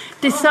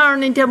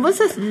discern in them? Was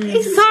it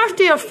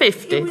 30 or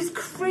 50? It was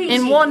crazy.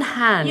 In one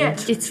hand. Yeah.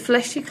 It's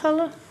fleshy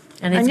colour.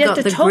 And it's got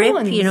the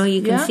grip,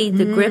 you can see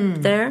the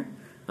grip there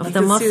of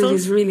the muscles.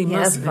 It's really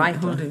muscly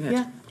holding it.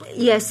 Yeah.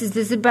 Yes,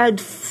 there's about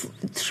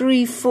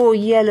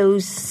 3-4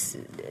 yellows,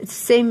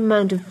 same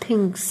amount of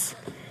pinks,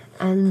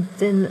 and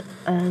then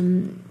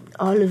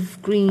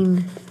olive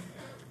green.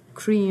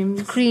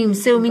 Cream.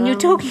 So, I mean, you're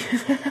talking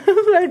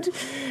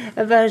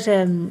about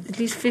at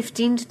least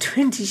 15 to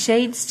 20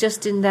 shades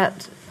just in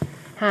that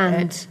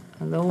hand.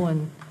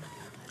 Alone.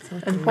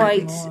 And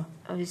white,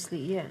 obviously,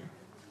 yeah.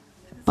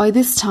 By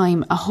this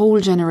time, a whole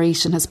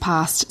generation has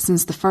passed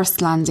since the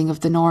first landing of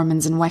the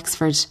Normans in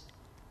Wexford,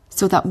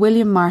 so that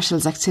William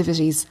Marshall's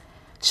activities,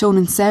 shown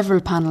in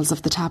several panels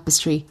of the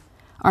tapestry,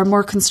 are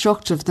more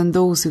constructive than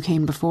those who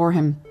came before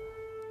him.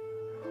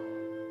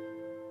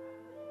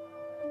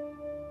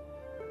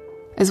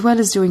 As well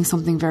as doing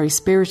something very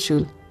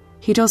spiritual,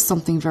 he does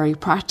something very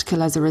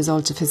practical as a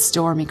result of his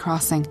stormy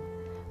crossing,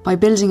 by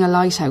building a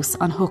lighthouse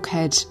on Hook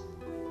Head.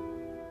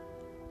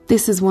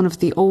 This is one of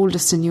the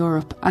oldest in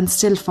Europe and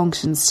still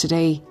functions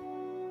today.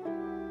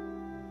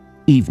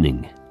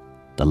 Evening,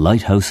 the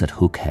lighthouse at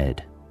Hook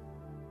Head.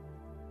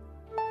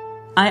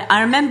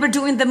 I remember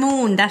doing the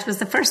moon. That was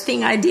the first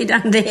thing I did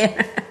on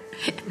there.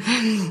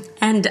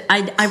 And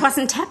I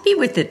wasn't happy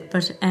with it,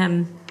 but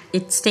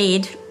it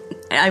stayed.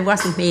 I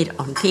wasn't made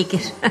unpick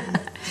it.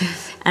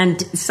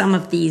 And some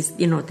of these,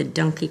 the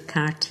donkey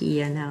cart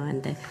here now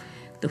and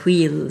the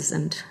wheels,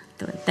 and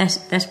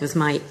that was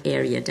my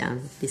area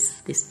down.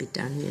 This bit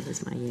down here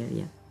was my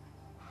area.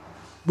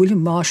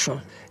 William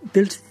Marshall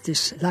built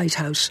this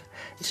lighthouse.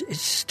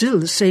 It's still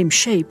the same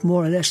shape,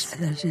 more or less,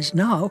 than it is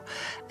now,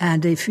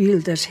 and they feel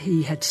that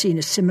he had seen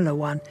a similar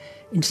one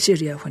in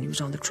Syria when he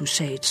was on the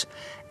Crusades,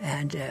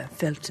 and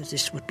felt that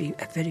this would be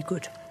a very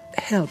good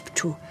help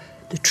to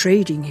the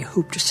trading he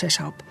hoped to set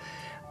up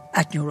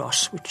at New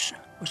Ross, which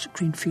was a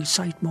greenfield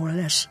site, more or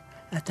less,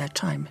 at that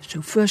time.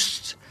 So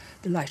first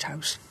the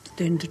lighthouse,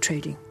 then the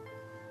trading.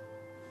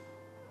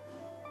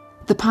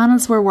 The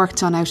panels were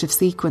worked on out of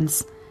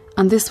sequence,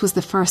 and this was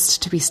the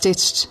first to be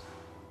stitched.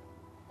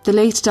 The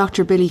late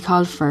Dr. Billy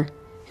Colfer,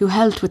 who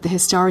helped with the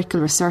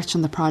historical research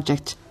on the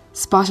project,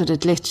 spotted a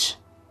glitch.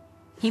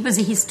 He was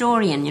a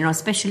historian,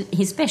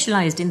 he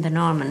specialised in the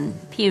Norman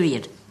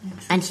period,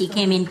 and he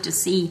came in to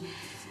see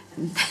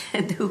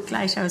the Hook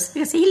Lighthouse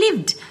because he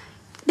lived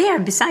there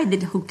beside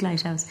the Hook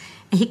Lighthouse.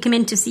 And he came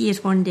in to see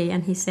it one day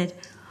and he said,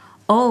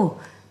 "Oh,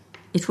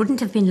 it wouldn't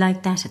have been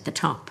like that at the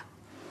top."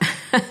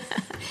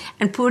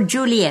 And poor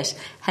Juliet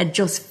had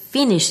just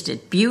finished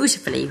it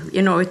beautifully.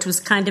 It was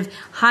kind of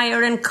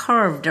higher and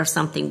curved or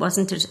something,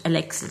 wasn't it,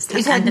 Alexis?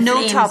 It had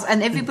no top,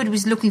 and everybody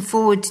was looking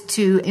forward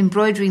to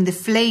embroidering the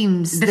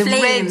flames, the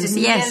flames, reds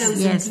and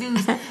yellows and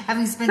blues,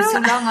 having spent so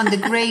long on the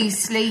grey,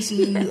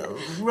 slaty,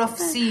 rough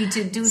sea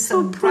to do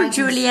some poor brightness.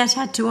 Juliet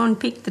had to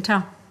unpick the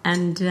top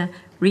and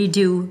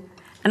redo.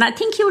 And I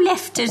think you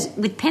left it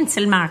with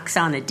pencil marks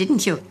on it,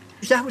 didn't you?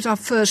 That was our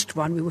first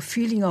one. We were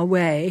feeling our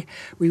way.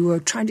 We were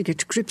trying to get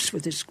to grips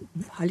with this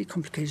highly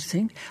complicated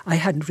thing. I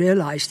hadn't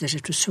realised that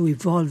it was so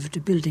evolved a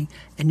building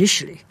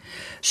initially.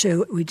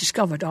 So we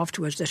discovered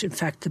afterwards that, in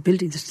fact, the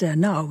building that's there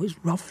now is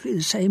roughly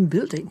the same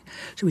building.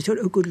 So we thought,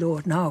 oh, good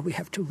Lord, now we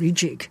have to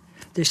rejig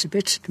this a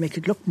bit to make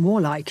it look more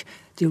like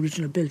the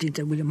original building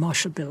that William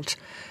Marshall built.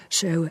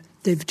 So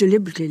they've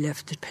deliberately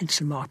left the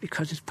pencil mark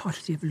because it's part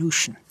of the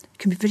evolution. It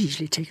can be very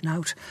easily taken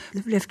out.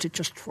 They've left it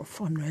just for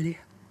fun, really.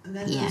 And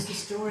then there's the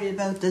story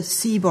about the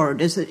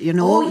seabird, is it,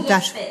 Oh,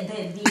 yes,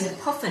 the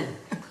puffin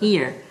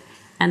here.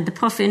 And the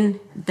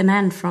puffin, the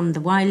man from the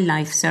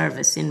Wildlife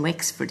Service in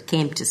Wexford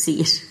came to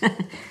see it.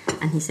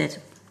 And he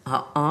said,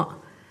 a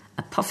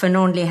puffin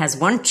only has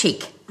one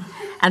chick.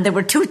 And there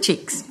were two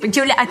chicks. But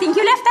I think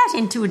you left that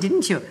in too,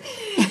 didn't you?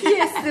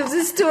 Yes, there was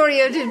a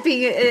story of it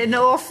being an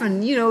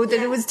orphan, that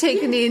it was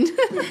taken in.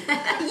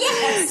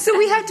 Yes. So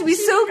we have to be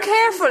so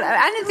careful.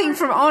 Anything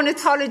from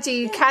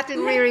ornithology,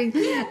 cattle rearing,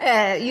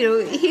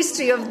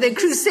 history of the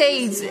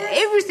Crusades,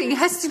 everything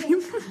has to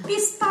be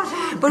spot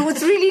on. But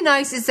what's really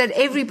nice is that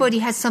everybody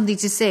has something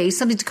to say,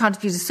 something to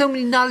contribute. There's so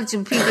many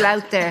knowledgeable people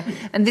out there,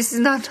 and this is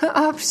not an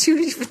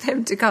opportunity for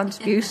them to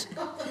contribute.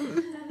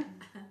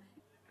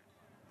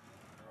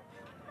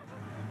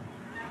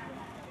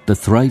 The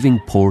thriving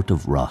port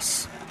of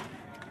Ross.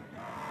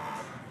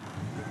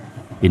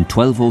 In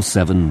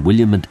 1207,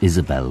 William and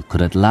Isabel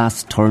could at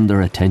last turn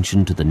their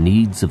attention to the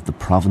needs of the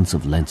province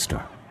of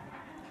Leinster.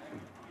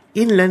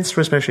 In Leinster,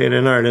 especially and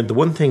in Ireland, the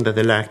one thing that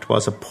they lacked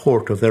was a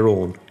port of their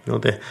own.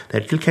 They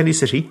had Kilkenny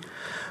City,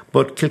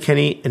 but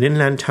Kilkenny, an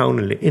inland town,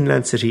 an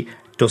inland city,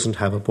 doesn't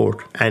have a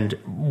port. And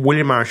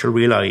William Marshall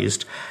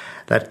realised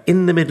that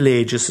in the Middle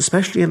Ages,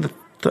 especially in the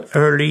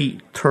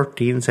early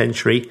 13th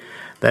century,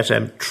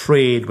 that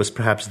trade was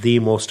perhaps the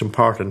most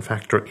important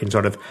factor in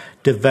sort of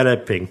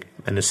developing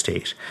an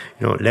estate.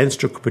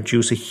 Leinster could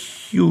produce a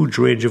huge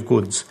range of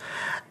goods,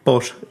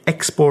 but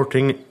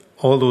exporting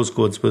all those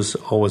goods was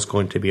always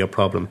going to be a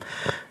problem.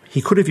 He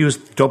could have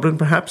used Dublin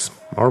perhaps,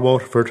 or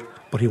Waterford,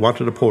 but he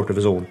wanted a port of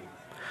his own.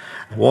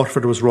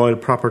 Waterford was royal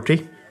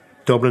property,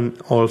 Dublin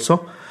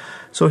also,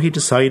 so he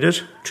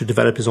decided to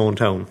develop his own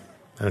town.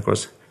 And of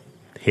course,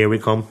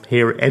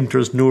 here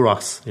enters New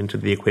Ross into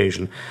the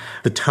equation,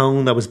 the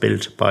town that was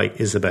built by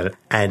Isabel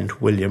and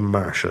William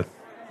Marshall.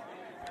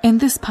 In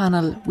this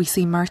panel, we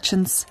see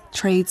merchants,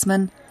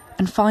 tradesmen,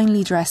 and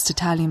finely dressed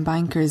Italian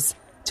bankers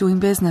doing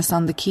business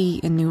on the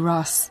quay in New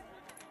Ross.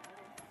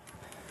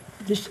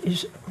 This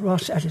is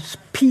Ross at its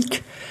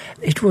peak.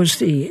 It was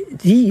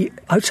the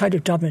outside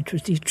of Dublin, it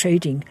was the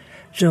trading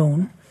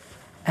zone,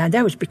 and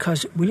that was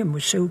because William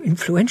was so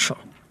influential.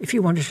 If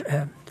you wanted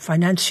a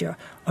financier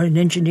or an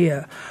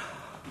engineer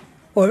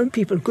or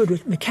people good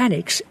with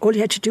mechanics, all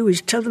you had to do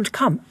is tell them to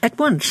come at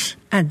once,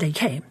 and they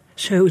came.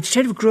 So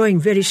instead of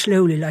growing very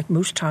slowly like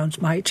most towns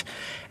might,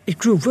 it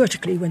grew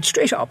vertically, went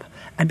straight up,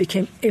 and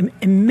became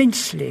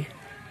immensely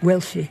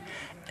wealthy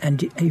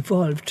and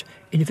evolved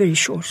in a very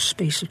short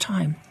space of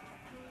time.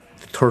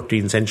 The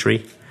 13th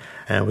century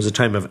was a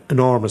time of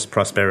enormous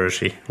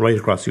prosperity right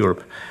across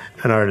Europe,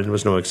 and Ireland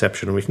was no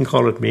exception. And we can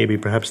call it maybe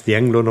perhaps the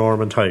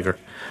Anglo-Norman tiger.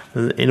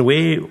 In a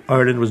way,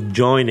 Ireland was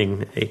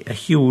joining a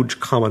huge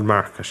common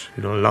market,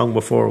 long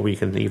before we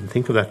can even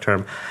think of that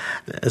term,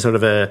 a sort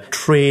of a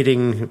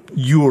trading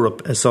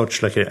Europe as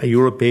such, like a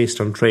Europe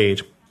based on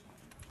trade.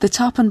 The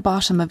top and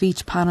bottom of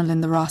each panel in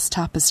the Ross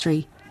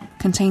Tapestry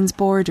contains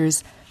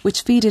borders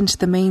which feed into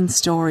the main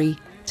story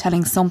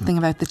telling something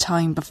about the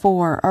time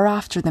before or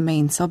after the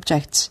main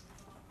subject.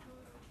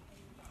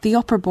 The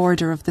upper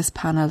border of this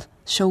panel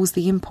shows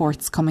the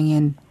imports coming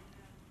in.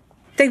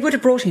 They would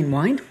have brought in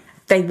wine.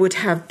 They would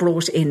have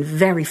brought in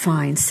very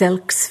fine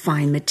silks,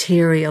 fine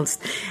materials,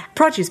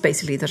 produce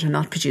basically that are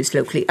not produced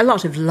locally, a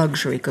lot of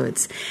luxury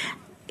goods.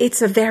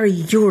 It's a very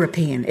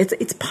European,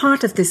 it's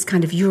part of this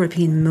kind of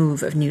European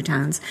move of new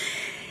towns.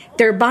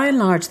 They're by and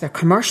large, they're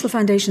commercial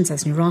foundations,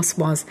 as New Ross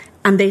was,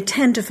 and they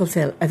tend to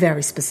fulfil a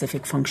very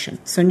specific function.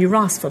 So New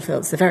Ross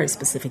fulfils the very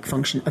specific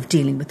function of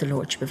dealing with the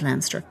Lordship of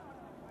Leinster.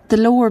 The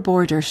lower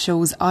border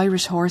shows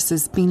Irish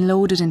horses being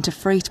loaded into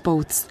freight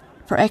boats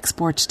for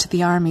export to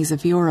the armies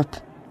of Europe.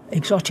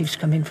 Exotics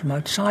come in from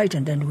outside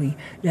and then we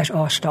let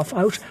our stuff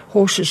out.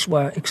 Horses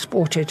were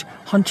exported,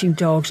 hunting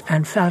dogs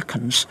and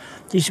falcons.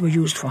 These were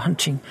used for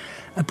hunting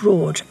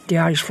abroad. The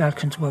Irish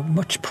falcons were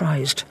much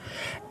prized.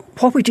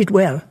 What we did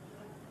well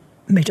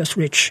made us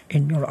rich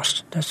in New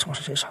Ross. That's what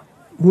it is.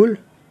 Wool,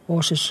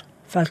 horses,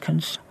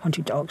 falcons,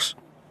 hunting dogs.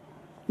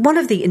 One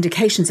of the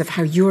indications of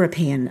how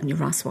European New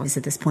Ross was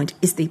at this point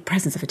is the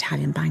presence of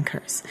Italian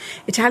bankers.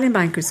 Italian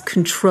bankers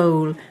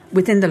control,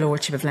 within the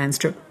Lordship of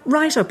Leinster,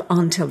 right up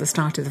until the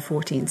start of the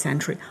 14th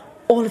century,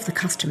 all of the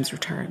customs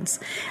returns.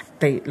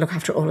 They look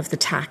after all of the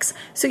tax.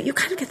 So you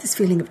kind of get this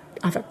feeling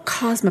of a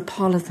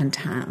cosmopolitan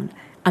town,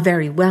 a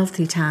very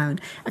wealthy town,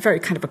 a very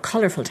kind of a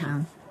colourful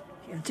town.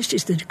 Yeah, this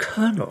is the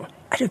kernel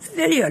at a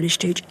very early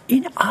stage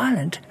in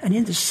Ireland and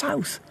in the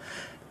south.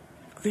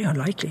 Very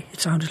unlikely,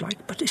 it sounded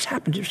like, but this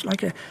happened. It was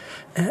like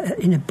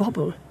in a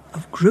bubble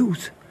of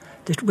growth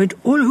that went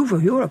all over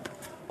Europe.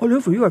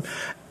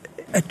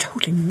 A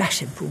totally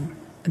massive boom,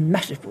 a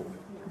massive boom.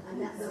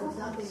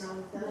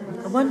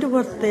 I wonder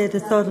what they'd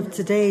have thought of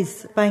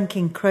today's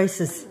banking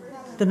crisis,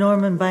 the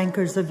Norman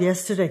bankers of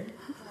yesterday.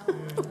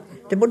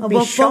 They would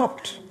be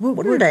shocked,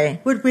 wouldn't they?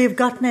 Would we have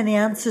gotten any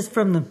answers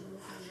from them?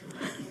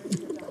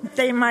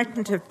 They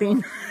mightn't have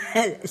been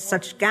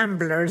such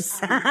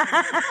gamblers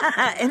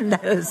in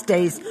those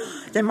days.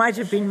 They might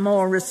have been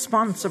more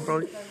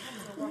responsible.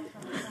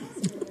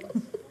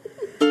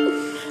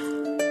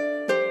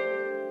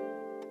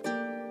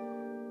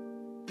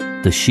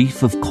 The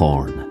sheaf of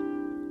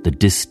corn, the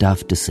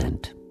distaff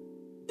descent.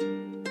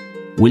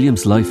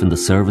 William's life in the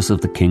service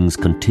of the kings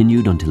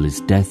continued until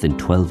his death in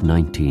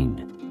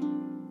 1219.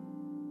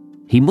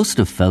 He must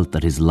have felt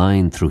that his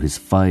line through his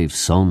 5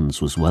 sons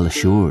was well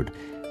assured,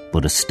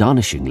 but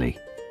astonishingly,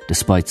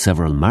 despite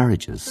several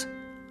marriages,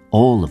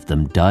 all of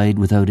them died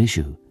without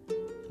issue,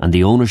 and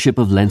the ownership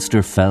of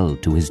Leinster fell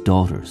to his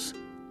daughters.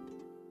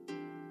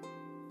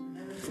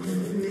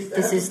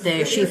 This is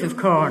the sheaf of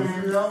corn,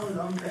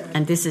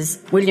 and this is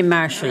William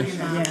Marshall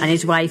and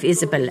his wife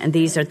Isabel, and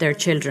these are their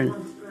children.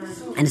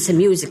 And it's a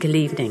musical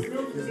evening,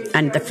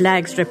 and the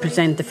flags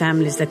represent the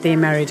families that they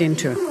married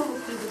into.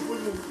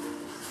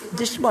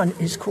 This one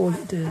is called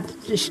the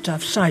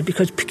distaff side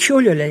because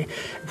peculiarly,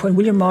 when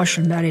William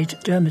Marshall married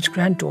Dermot's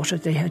granddaughter,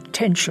 they had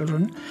 10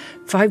 children,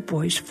 5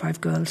 boys, 5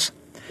 girls.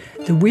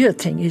 The weird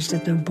thing is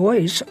that the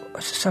boys,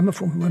 some of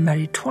whom were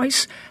married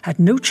twice, had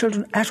no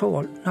children at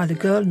all, neither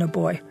girl nor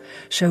boy.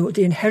 So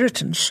the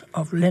inheritance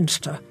of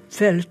Leinster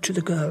fell to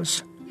the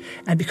girls.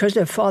 And because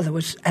their father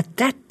was, at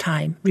that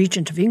time,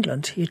 regent of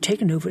England, he had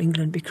taken over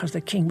England because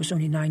the king was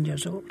only 9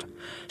 years old.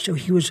 So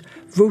he was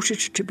voted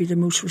to be the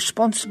most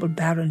responsible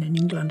baron in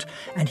England,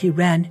 and he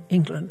ran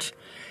England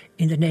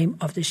in the name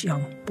of this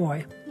young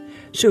boy.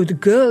 So the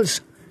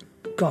girls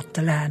got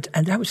the land,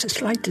 and that was a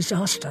slight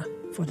disaster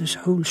for this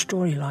whole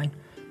storyline,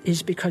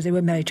 is because they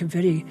were married to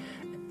very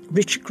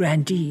rich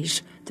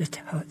grandees that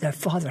their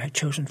father had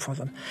chosen for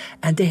them.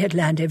 And they had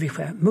land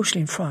everywhere,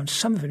 mostly in France,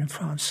 some of it in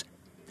France.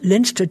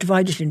 Leinster,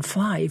 divided in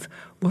 5,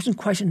 wasn't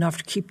quite enough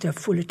to keep their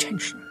full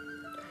attention,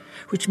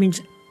 which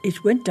means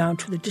it went down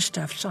to the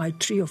distaff side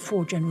 3 or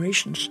 4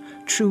 generations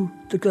through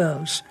the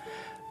girls,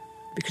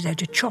 because they had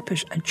to chop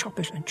it and chop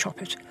it and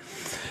chop it.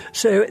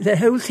 So the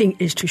whole thing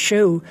is to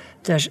show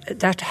that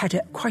that had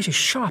quite a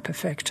sharp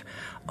effect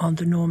on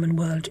the Norman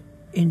world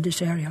in this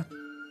area.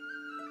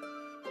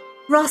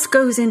 Ross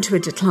goes into a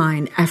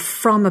decline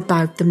from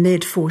about the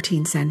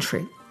mid-14th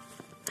century.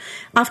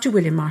 After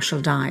William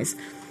Marshall dies,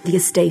 the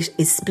estate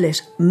is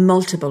split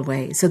multiple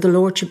ways. So the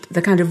lordship,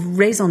 the kind of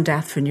raison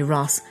d'etre for New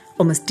Ross,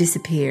 almost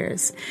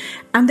disappears.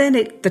 And then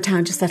the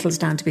town just settles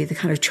down to be the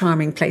kind of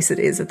charming place it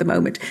is at the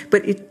moment.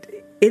 But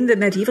in the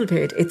medieval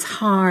period, it's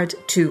hard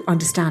to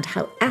understand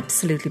how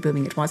absolutely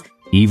booming it was.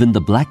 Even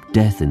the Black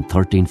Death in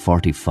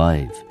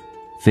 1345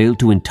 failed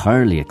to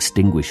entirely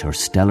extinguish her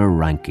stellar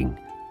ranking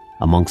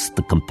amongst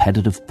the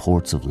competitive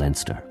ports of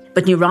Leinster.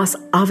 But New Ross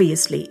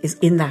obviously is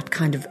in that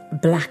kind of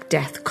Black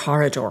Death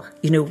corridor,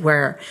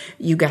 where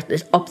you get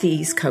it up the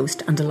east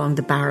coast and along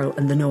the Barrow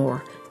and the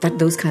Nore,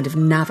 those kind of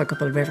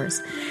navigable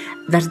rivers,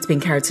 that it's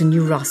been carried. So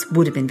New Ross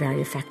would have been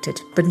very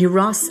affected. But New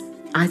Ross,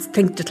 I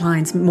think,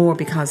 declines more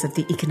because of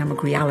the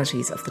economic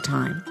realities of the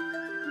time.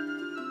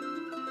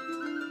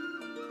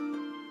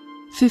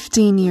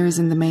 15 years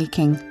in the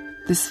making,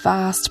 this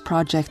vast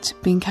project,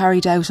 being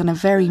carried out on a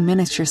very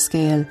miniature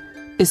scale,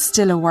 is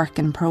still a work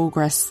in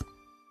progress.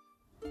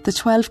 The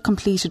 12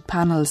 completed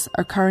panels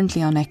are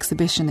currently on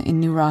exhibition in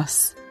New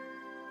Ross.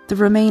 The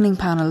remaining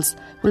panels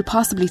will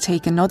possibly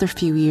take another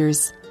few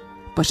years,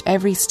 but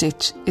every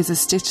stitch is a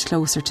stitch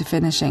closer to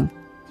finishing,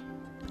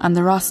 and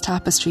the Ross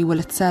tapestry will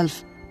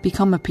itself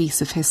become a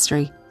piece of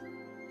history.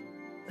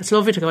 It's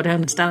lovely to go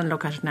down and stand and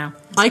look at it now.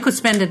 I could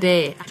spend a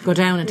day to go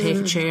down and take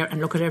a chair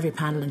and look at every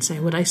panel and say,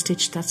 would I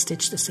stitch that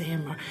stitch the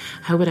same, or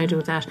how would I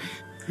do that?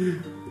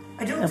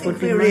 I don't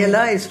think we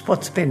realise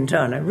what's been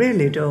done. I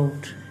really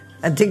don't.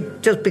 I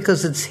think just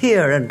because it's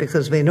here and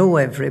because we know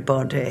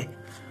everybody.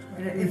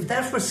 If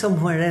that were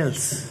somewhere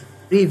else,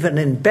 even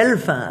in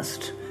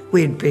Belfast,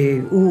 we'd be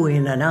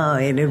oohing and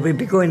ahhing and we'd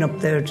be going up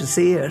there to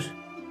see it.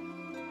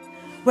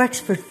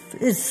 Wexford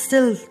is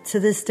still, to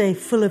this day,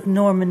 full of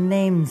Norman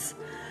names.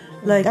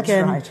 Like That's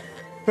right.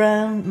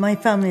 Brown, my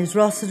family is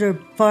Rossiter,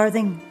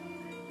 Farthing,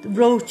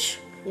 Roach.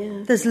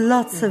 Yeah. There's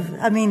lots of,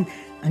 And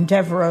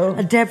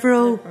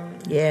Devereux.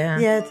 Yeah.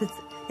 Yeah,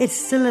 it's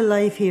still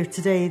alive here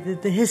today,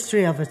 the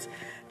history of it.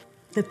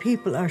 The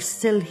people are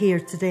still here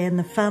today and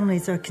the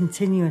families are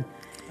continuing.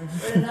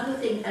 But another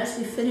thing, as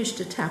we finished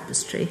the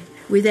tapestry,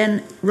 we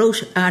then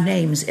wrote our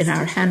names in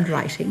our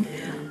handwriting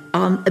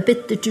on a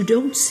bit that you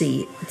don't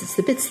see. It's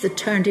the bits that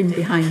turned in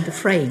behind the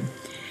frame.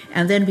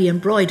 And then we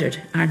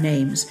embroidered our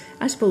names,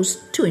 I suppose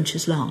 2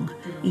 inches long,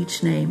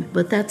 each name.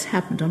 But that's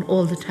happened on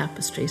all the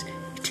tapestries.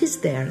 It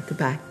is there at the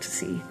back to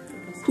see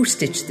who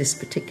stitched this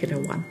particular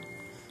one,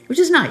 which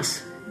is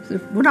nice.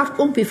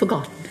 Won't be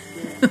forgotten.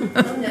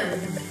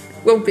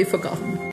 Won't be forgotten.